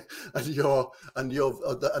 you and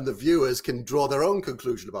the viewers can draw their own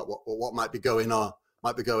conclusion about what might be going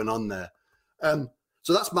on there.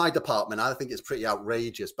 So that's my department. I think it's pretty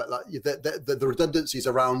outrageous, but like the redundancies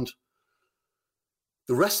around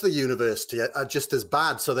the rest of the university are just as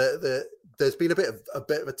bad. So there's been a bit of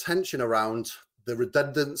a tension around the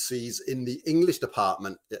redundancies in the English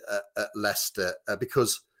department at Leicester,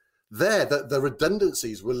 because the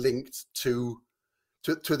redundancies were linked to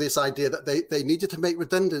this idea that they needed to make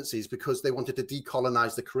redundancies because they wanted to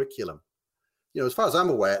decolonize the curriculum. As far as I'm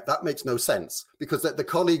aware, that makes no sense, because the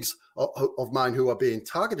colleagues of mine who are being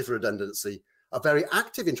targeted for redundancy are very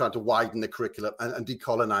active in trying to widen the curriculum and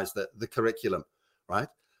decolonize the curriculum, right?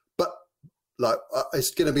 But like,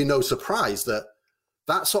 it's going to be no surprise that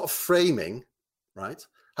sort of framing, right,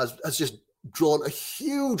 has just drawn a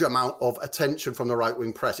huge amount of attention from the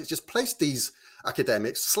right-wing press. It's just placed these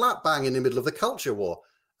academics slap bang in the middle of the culture war.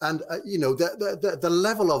 And, the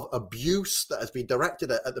level of abuse that has been directed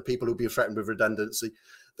at the people who've been threatened with redundancy,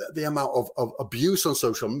 the amount of abuse on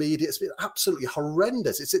social media, it's been absolutely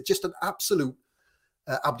horrendous. It's just an absolute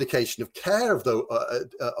abdication of care of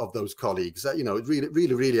those colleagues. It's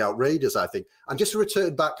really outrageous, I think. And just to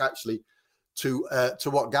return back, actually, to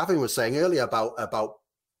what Gavin was saying earlier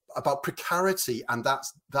about precarity, and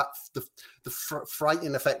that's the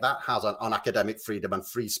frightening effect that has on academic freedom and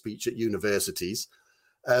free speech at universities.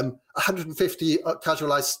 150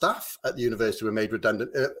 casualised staff at the university were made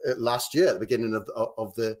redundant last year at the beginning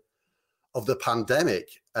of the pandemic.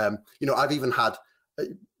 I've even had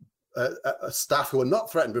staff who are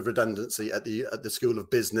not threatened with redundancy at the School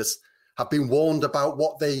of Business have been warned about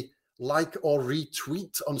what they like or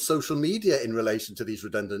retweet on social media in relation to these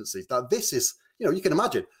redundancies. Now, this is, you can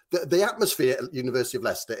imagine the atmosphere at the University of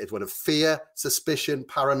Leicester is one of fear, suspicion,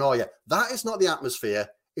 paranoia. That is not the atmosphere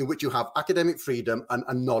in which you have academic freedom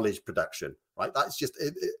and knowledge production, right? That's just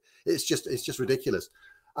it's just ridiculous.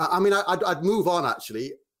 I'd move on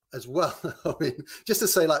actually as well. Just to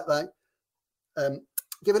say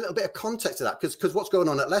give a little bit of context to that, because what's going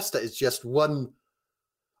on at Leicester is just one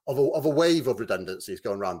of a wave of redundancies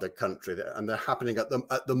going around the country, and they're happening at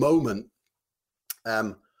the moment.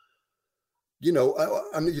 And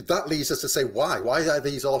that leads us to say why are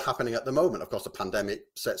these all happening at the moment? Of course, the pandemic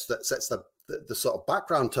sets the sort of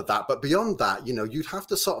background to that, but beyond that, you'd have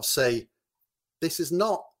to sort of say this is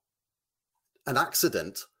not an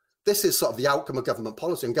accident. This is sort of the outcome of government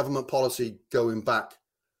policy, and government policy going back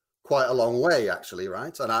quite a long way, actually,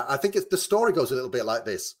 right? And I think the story goes a little bit like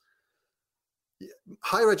this.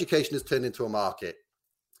 Higher education is turned into a market.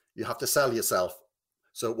 You have to sell yourself.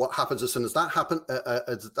 So what happens as soon as that happens,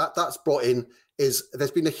 that's brought in, is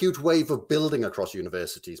there's been a huge wave of building across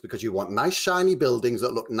universities, because you want nice, shiny buildings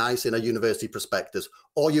that look nice in a university prospectus,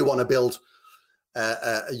 or you want to build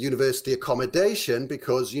a university accommodation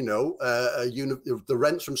because, the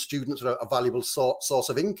rents from students are a valuable source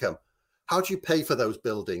of income. How do you pay for those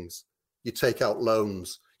buildings? You take out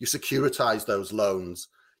loans, you securitize those loans,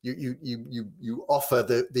 you offer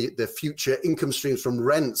the future income streams from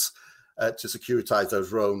rents to securitize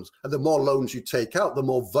those loans. And the more loans you take out, the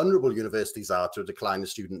more vulnerable universities are to a decline in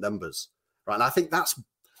student numbers, right? And I think that's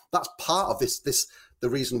part of the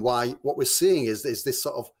reason why what we're seeing is this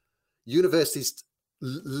sort of universities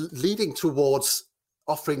leading towards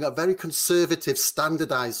offering a very conservative,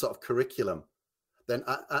 standardized sort of curriculum. Then,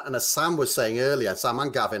 and as Sam was saying earlier, Sam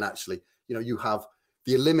and Gavin, actually, you have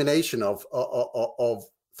the elimination of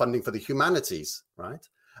funding for the humanities, right?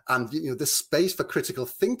 And the space for critical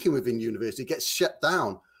thinking within university gets shut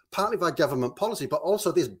down, partly by government policy, but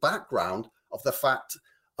also this background of the fact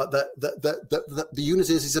that the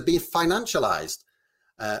universities are being financialized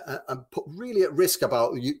and put really at risk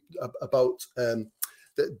about the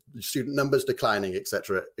student numbers declining,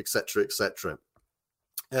 etc., etc., etc.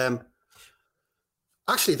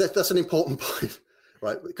 Actually, that's an important point,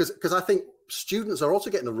 right? Because I think students are also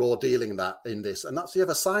getting a raw dealing in this, and that's the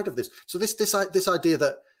other side of this. So this idea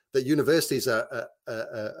that universities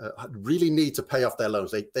really need to pay off their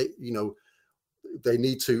loans. They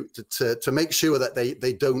need to make sure that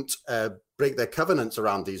they don't break their covenants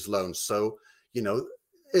around these loans. So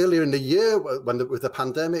earlier in the year, with the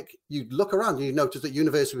pandemic, you look around and you notice that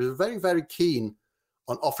universities were very, very keen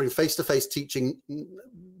on offering face-to-face teaching,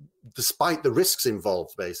 despite the risks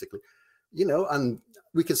involved, basically. And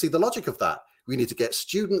we can see the logic of that. We need to get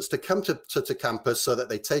students to come to campus so that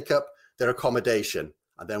they take up their accommodation,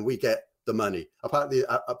 and then we get the money. Apparently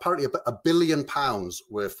 £1 billion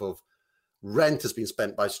worth of rent has been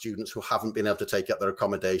spent by students who haven't been able to take up their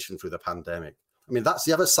accommodation through the pandemic. I mean, that's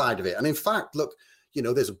the other side of it. And in fact, look,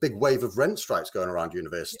 there's a big wave of rent strikes going around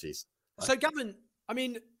universities. So, Gavin,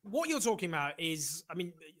 what you're talking about is, I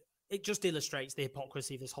mean, it just illustrates the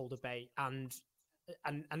hypocrisy of this whole debate and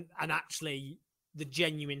actually the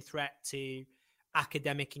genuine threat to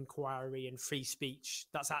academic inquiry and free speech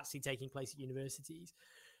that's actually taking place at universities.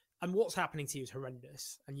 And what's happening to you is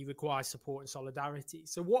horrendous, and you require support and solidarity.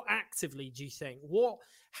 So what actively do you think,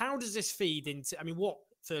 how does this feed into, I mean, what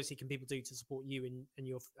firstly can people do to support you and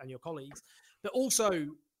your colleagues, but also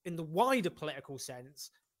in the wider political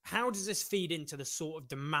sense, how does this feed into the sort of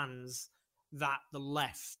demands that the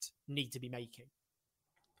left need to be making?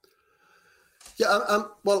 Yeah,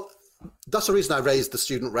 well, that's the reason I raised the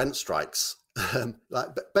student rent strikes.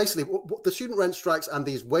 Basically, what the student rent strikes and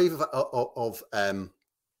these wave of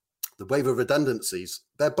the wave of redundancies,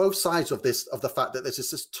 they're both sides of the fact that there's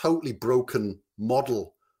this totally broken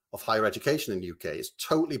model of higher education in the UK. It's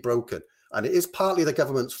totally broken. And it is partly the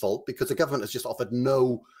government's fault, because the government has just offered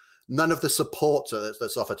none of the support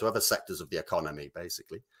that's offered to other sectors of the economy,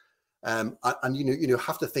 basically. And you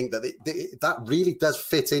have to think that that really does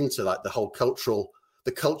fit into like the whole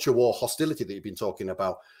culture war hostility that you've been talking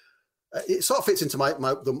about. It sort of fits into my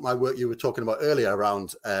work you were talking about earlier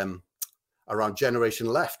around Generation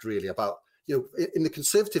Left, really, about, in the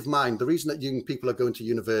conservative mind, the reason that young people are going to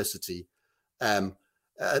university, the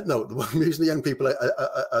reason the young people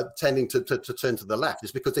are tending to turn to the left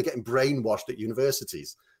is because they're getting brainwashed at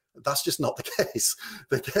universities. That's just not the case.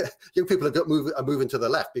 Young people are moving to the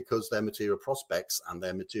left because their material prospects and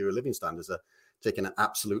their material living standards are taking an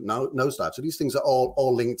absolute nosedive. So these things are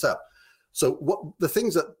all linked up. So what the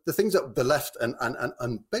things that the left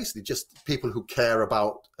and basically just people who care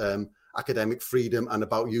about academic freedom and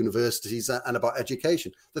about universities and about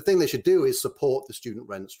education, the thing they should do is support the student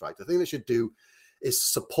rent strike. The thing they should do is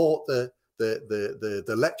support the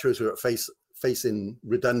lecturers who are facing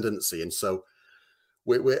redundancy. And so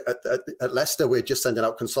we're at Leicester, we're just sending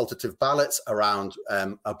out consultative ballots around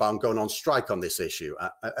about going on strike on this issue.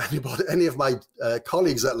 Any of my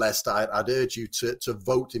colleagues at Leicester, I'd urge you to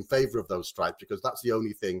vote in favour of those strikes, because that's the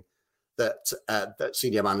only thing that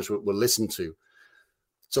senior management will listen to.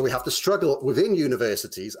 So we have to struggle within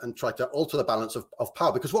universities and try to alter the balance of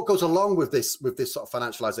power, because what goes along with this sort of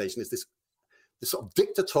financialization is this sort of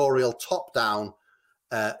dictatorial top-down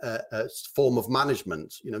form of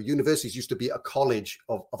management. Universities used to be a college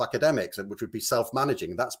of academics, which would be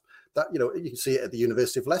self-managing. You can see it at the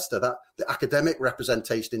University of Leicester, that the academic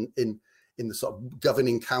representation in the sort of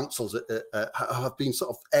governing councils have been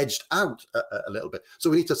sort of edged out a little bit. So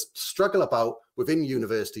we need to struggle about within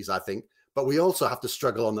universities, I think, but we also have to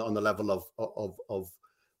struggle on the level of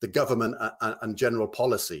the government and general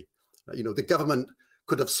policy. The government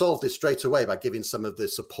could have solved this straight away by giving some of the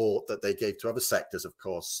support that they gave to other sectors, of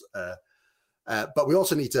course. But we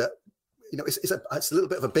also need to, it's a little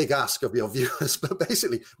bit of a big ask of your viewers, but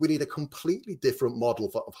basically we need a completely different model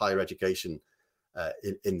of higher education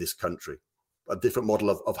in this country. A different model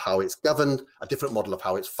of how it's governed, a different model of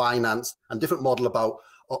how it's financed, and a different model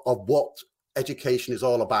of what education is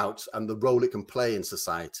all about and the role it can play in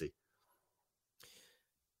society.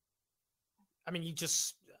 I mean, you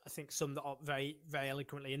just, I think, summed that up very, very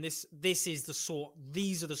eloquently. And these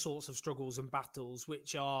are the sorts of struggles and battles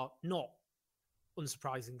which are not,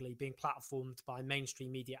 unsurprisingly, being platformed by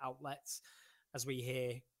mainstream media outlets, as we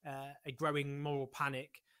hear a growing moral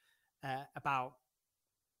panic about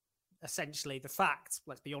essentially the fact,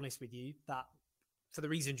 let's be honest with you, that for the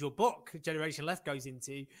reasons your book, Generation Left, goes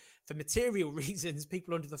into, for material reasons,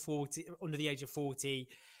 people under the age of 40,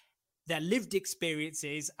 their lived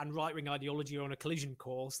experiences and right-wing ideology are on a collision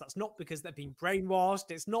course. That's not because they've been brainwashed.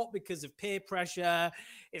 It's not because of peer pressure.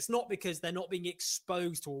 It's not because they're not being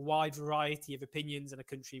exposed to a wide variety of opinions in a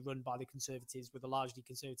country run by the Conservatives with a largely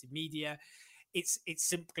conservative media. It's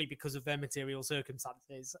simply because of their material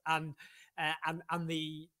circumstances. And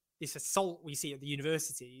this assault we see at the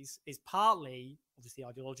universities is partly, obviously,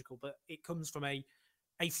 ideological, but it comes from a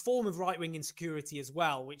form of right-wing insecurity as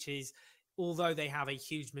well, which is, although they have a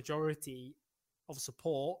huge majority of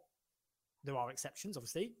support, there are exceptions,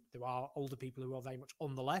 obviously. There are older people who are very much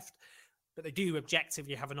on the left, but they do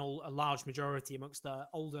objectively have a large majority amongst the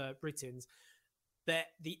older Britons. That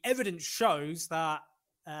the evidence shows that,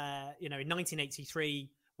 in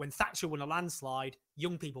 1983, when Thatcher won a landslide,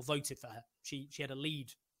 young people voted for her. She had a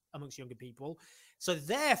lead amongst younger people. So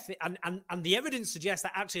and the evidence suggests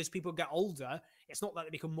that actually as people get older, it's not that they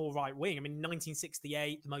become more right-wing. I mean, in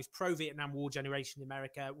 1968, the most pro-Vietnam War generation in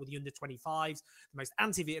America were the under-25s. The most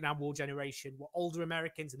anti-Vietnam War generation were older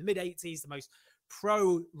Americans in the mid-80s. The most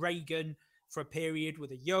pro-Reagan for a period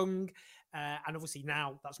with the young. And obviously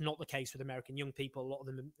now that's not the case with American young people. A lot of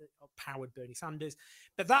them are powered Bernie Sanders.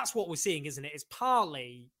 But that's what we're seeing, isn't it? It's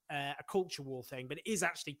partly a culture war thing, but it is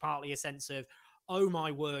actually partly a sense of, oh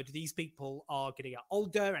my word, these people are going to get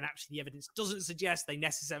older, and actually the evidence doesn't suggest they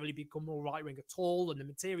necessarily become more right-wing at all, and the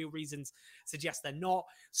material reasons suggest they're not.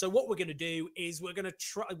 So what we're going to do is we're going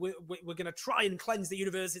to try and cleanse the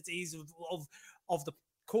universities of the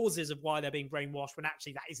causes of why they're being brainwashed, when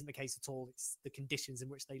actually that isn't the case at all. It's the conditions in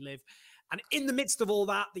which they live. And in the midst of all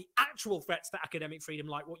that, the actual threats to academic freedom,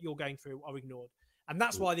 like what you're going through, are ignored. And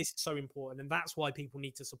that's why this is so important. And that's why people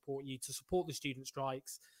need to support you, to support the student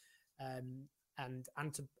strikes, and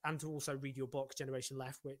to also read your book, Generation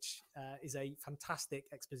Left, which is a fantastic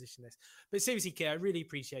exposition list. But seriously, Keir, I really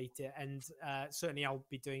appreciate it. And certainly I'll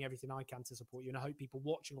be doing everything I can to support you. And I hope people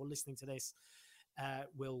watching or listening to this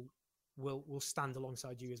will stand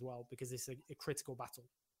alongside you as well, because it's a critical battle.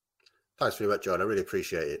 Thanks very much, John. I really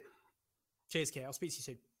appreciate it. Cheers, Keir. I'll speak to you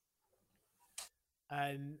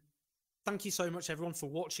soon. Thank you so much, everyone, for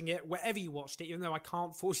watching it, wherever you watched it, even though I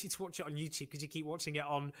can't force you to watch it on YouTube because you keep watching it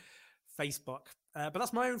on Facebook. But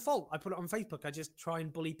that's my own fault. I put it on Facebook. I just try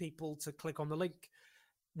and bully people to click on the link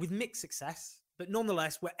with mixed success. But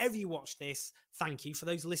nonetheless, wherever you watch this, thank you. For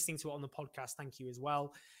those listening to it on the podcast, thank you as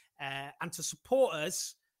well. And to support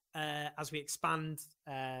us as we expand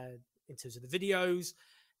in terms of the videos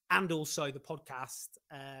and also the podcast,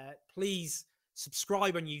 please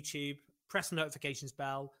subscribe on YouTube, press the notifications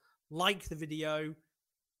bell, like the video.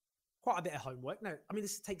 Quite a bit of homework. No, I mean,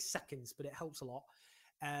 this takes seconds, but it helps a lot.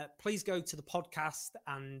 Please go to the podcast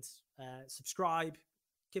and subscribe.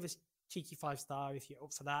 Give us cheeky 5-star if you're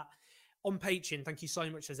up for that. On Patreon, thank you so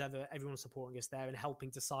much as ever, everyone supporting us there and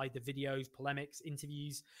helping decide the videos, polemics,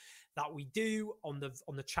 interviews that we do on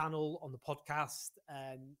the channel, on the podcast,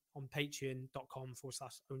 on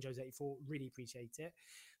patreon.com/OwenJones84. Really appreciate it.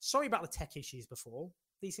 Sorry about the tech issues before.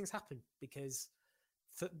 These things happen because,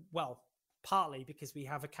 partly because we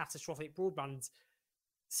have a catastrophic broadband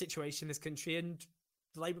situation in this country, and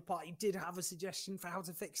the Labour Party did have a suggestion for how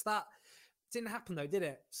to fix that. Didn't happen though, did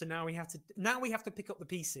it? So now we have to pick up the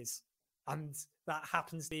pieces, and that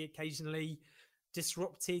happens to be occasionally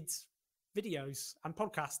disrupted videos and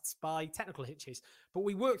podcasts by technical hitches. But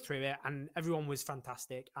we worked through it, and everyone was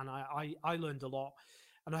fantastic, and I learned a lot,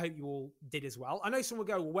 and I hope you all did as well. I know some will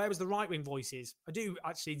go, well, where was the right-wing voices? I do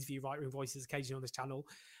actually interview right-wing voices occasionally on this channel,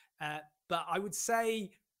 but I would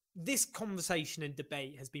say this conversation and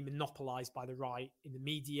debate has been monopolized by the right in the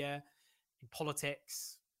media, in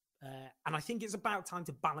politics, and I think it's about time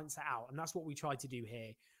to balance it out. And that's what we tried to do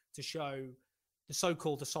here, to show the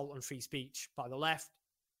so-called assault on free speech by the left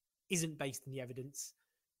isn't based in the evidence,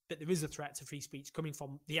 but there is a threat to free speech coming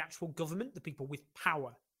from the actual government, the people with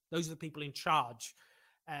power. Those are the people in charge.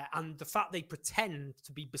 And the fact they pretend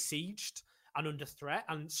to be besieged and under threat,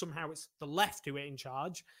 and somehow it's the left who are in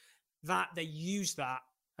charge, that they use that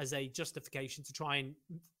as a justification to try and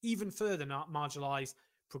even further marginalize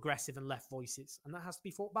progressive and left voices. And that has to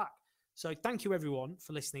be fought back. So thank you, everyone,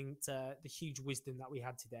 for listening to the huge wisdom that we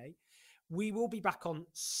had today. We will be back on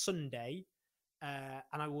Sunday,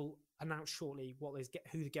 and I will announce shortly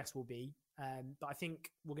who the guests will be. But I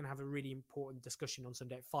think we're going to have a really important discussion on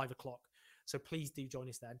Sunday at 5:00. So please do join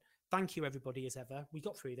us then. Thank you, everybody, as ever. We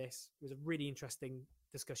got through this. It was a really interesting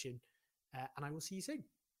discussion, and I will see you soon.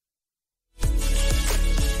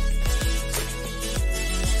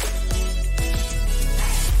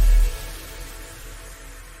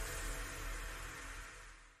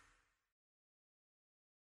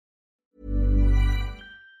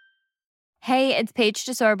 Hey, it's Paige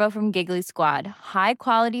DeSorbo from Giggly Squad. High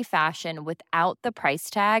quality fashion without the price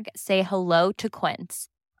tag. Say hello to Quince.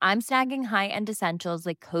 I'm snagging high-end essentials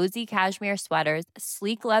like cozy cashmere sweaters,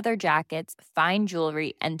 sleek leather jackets, fine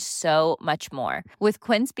jewelry, and so much more. With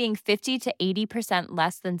Quince being 50 to 80%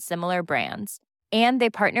 less than similar brands. And they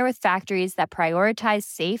partner with factories that prioritize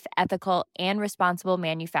safe, ethical, and responsible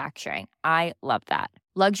manufacturing. I love that.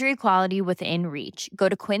 Luxury quality within reach. Go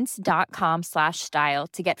to quince.com/style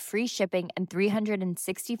to get free shipping and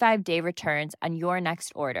 365-day returns on your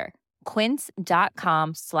next order.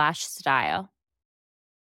 Quince.com/style.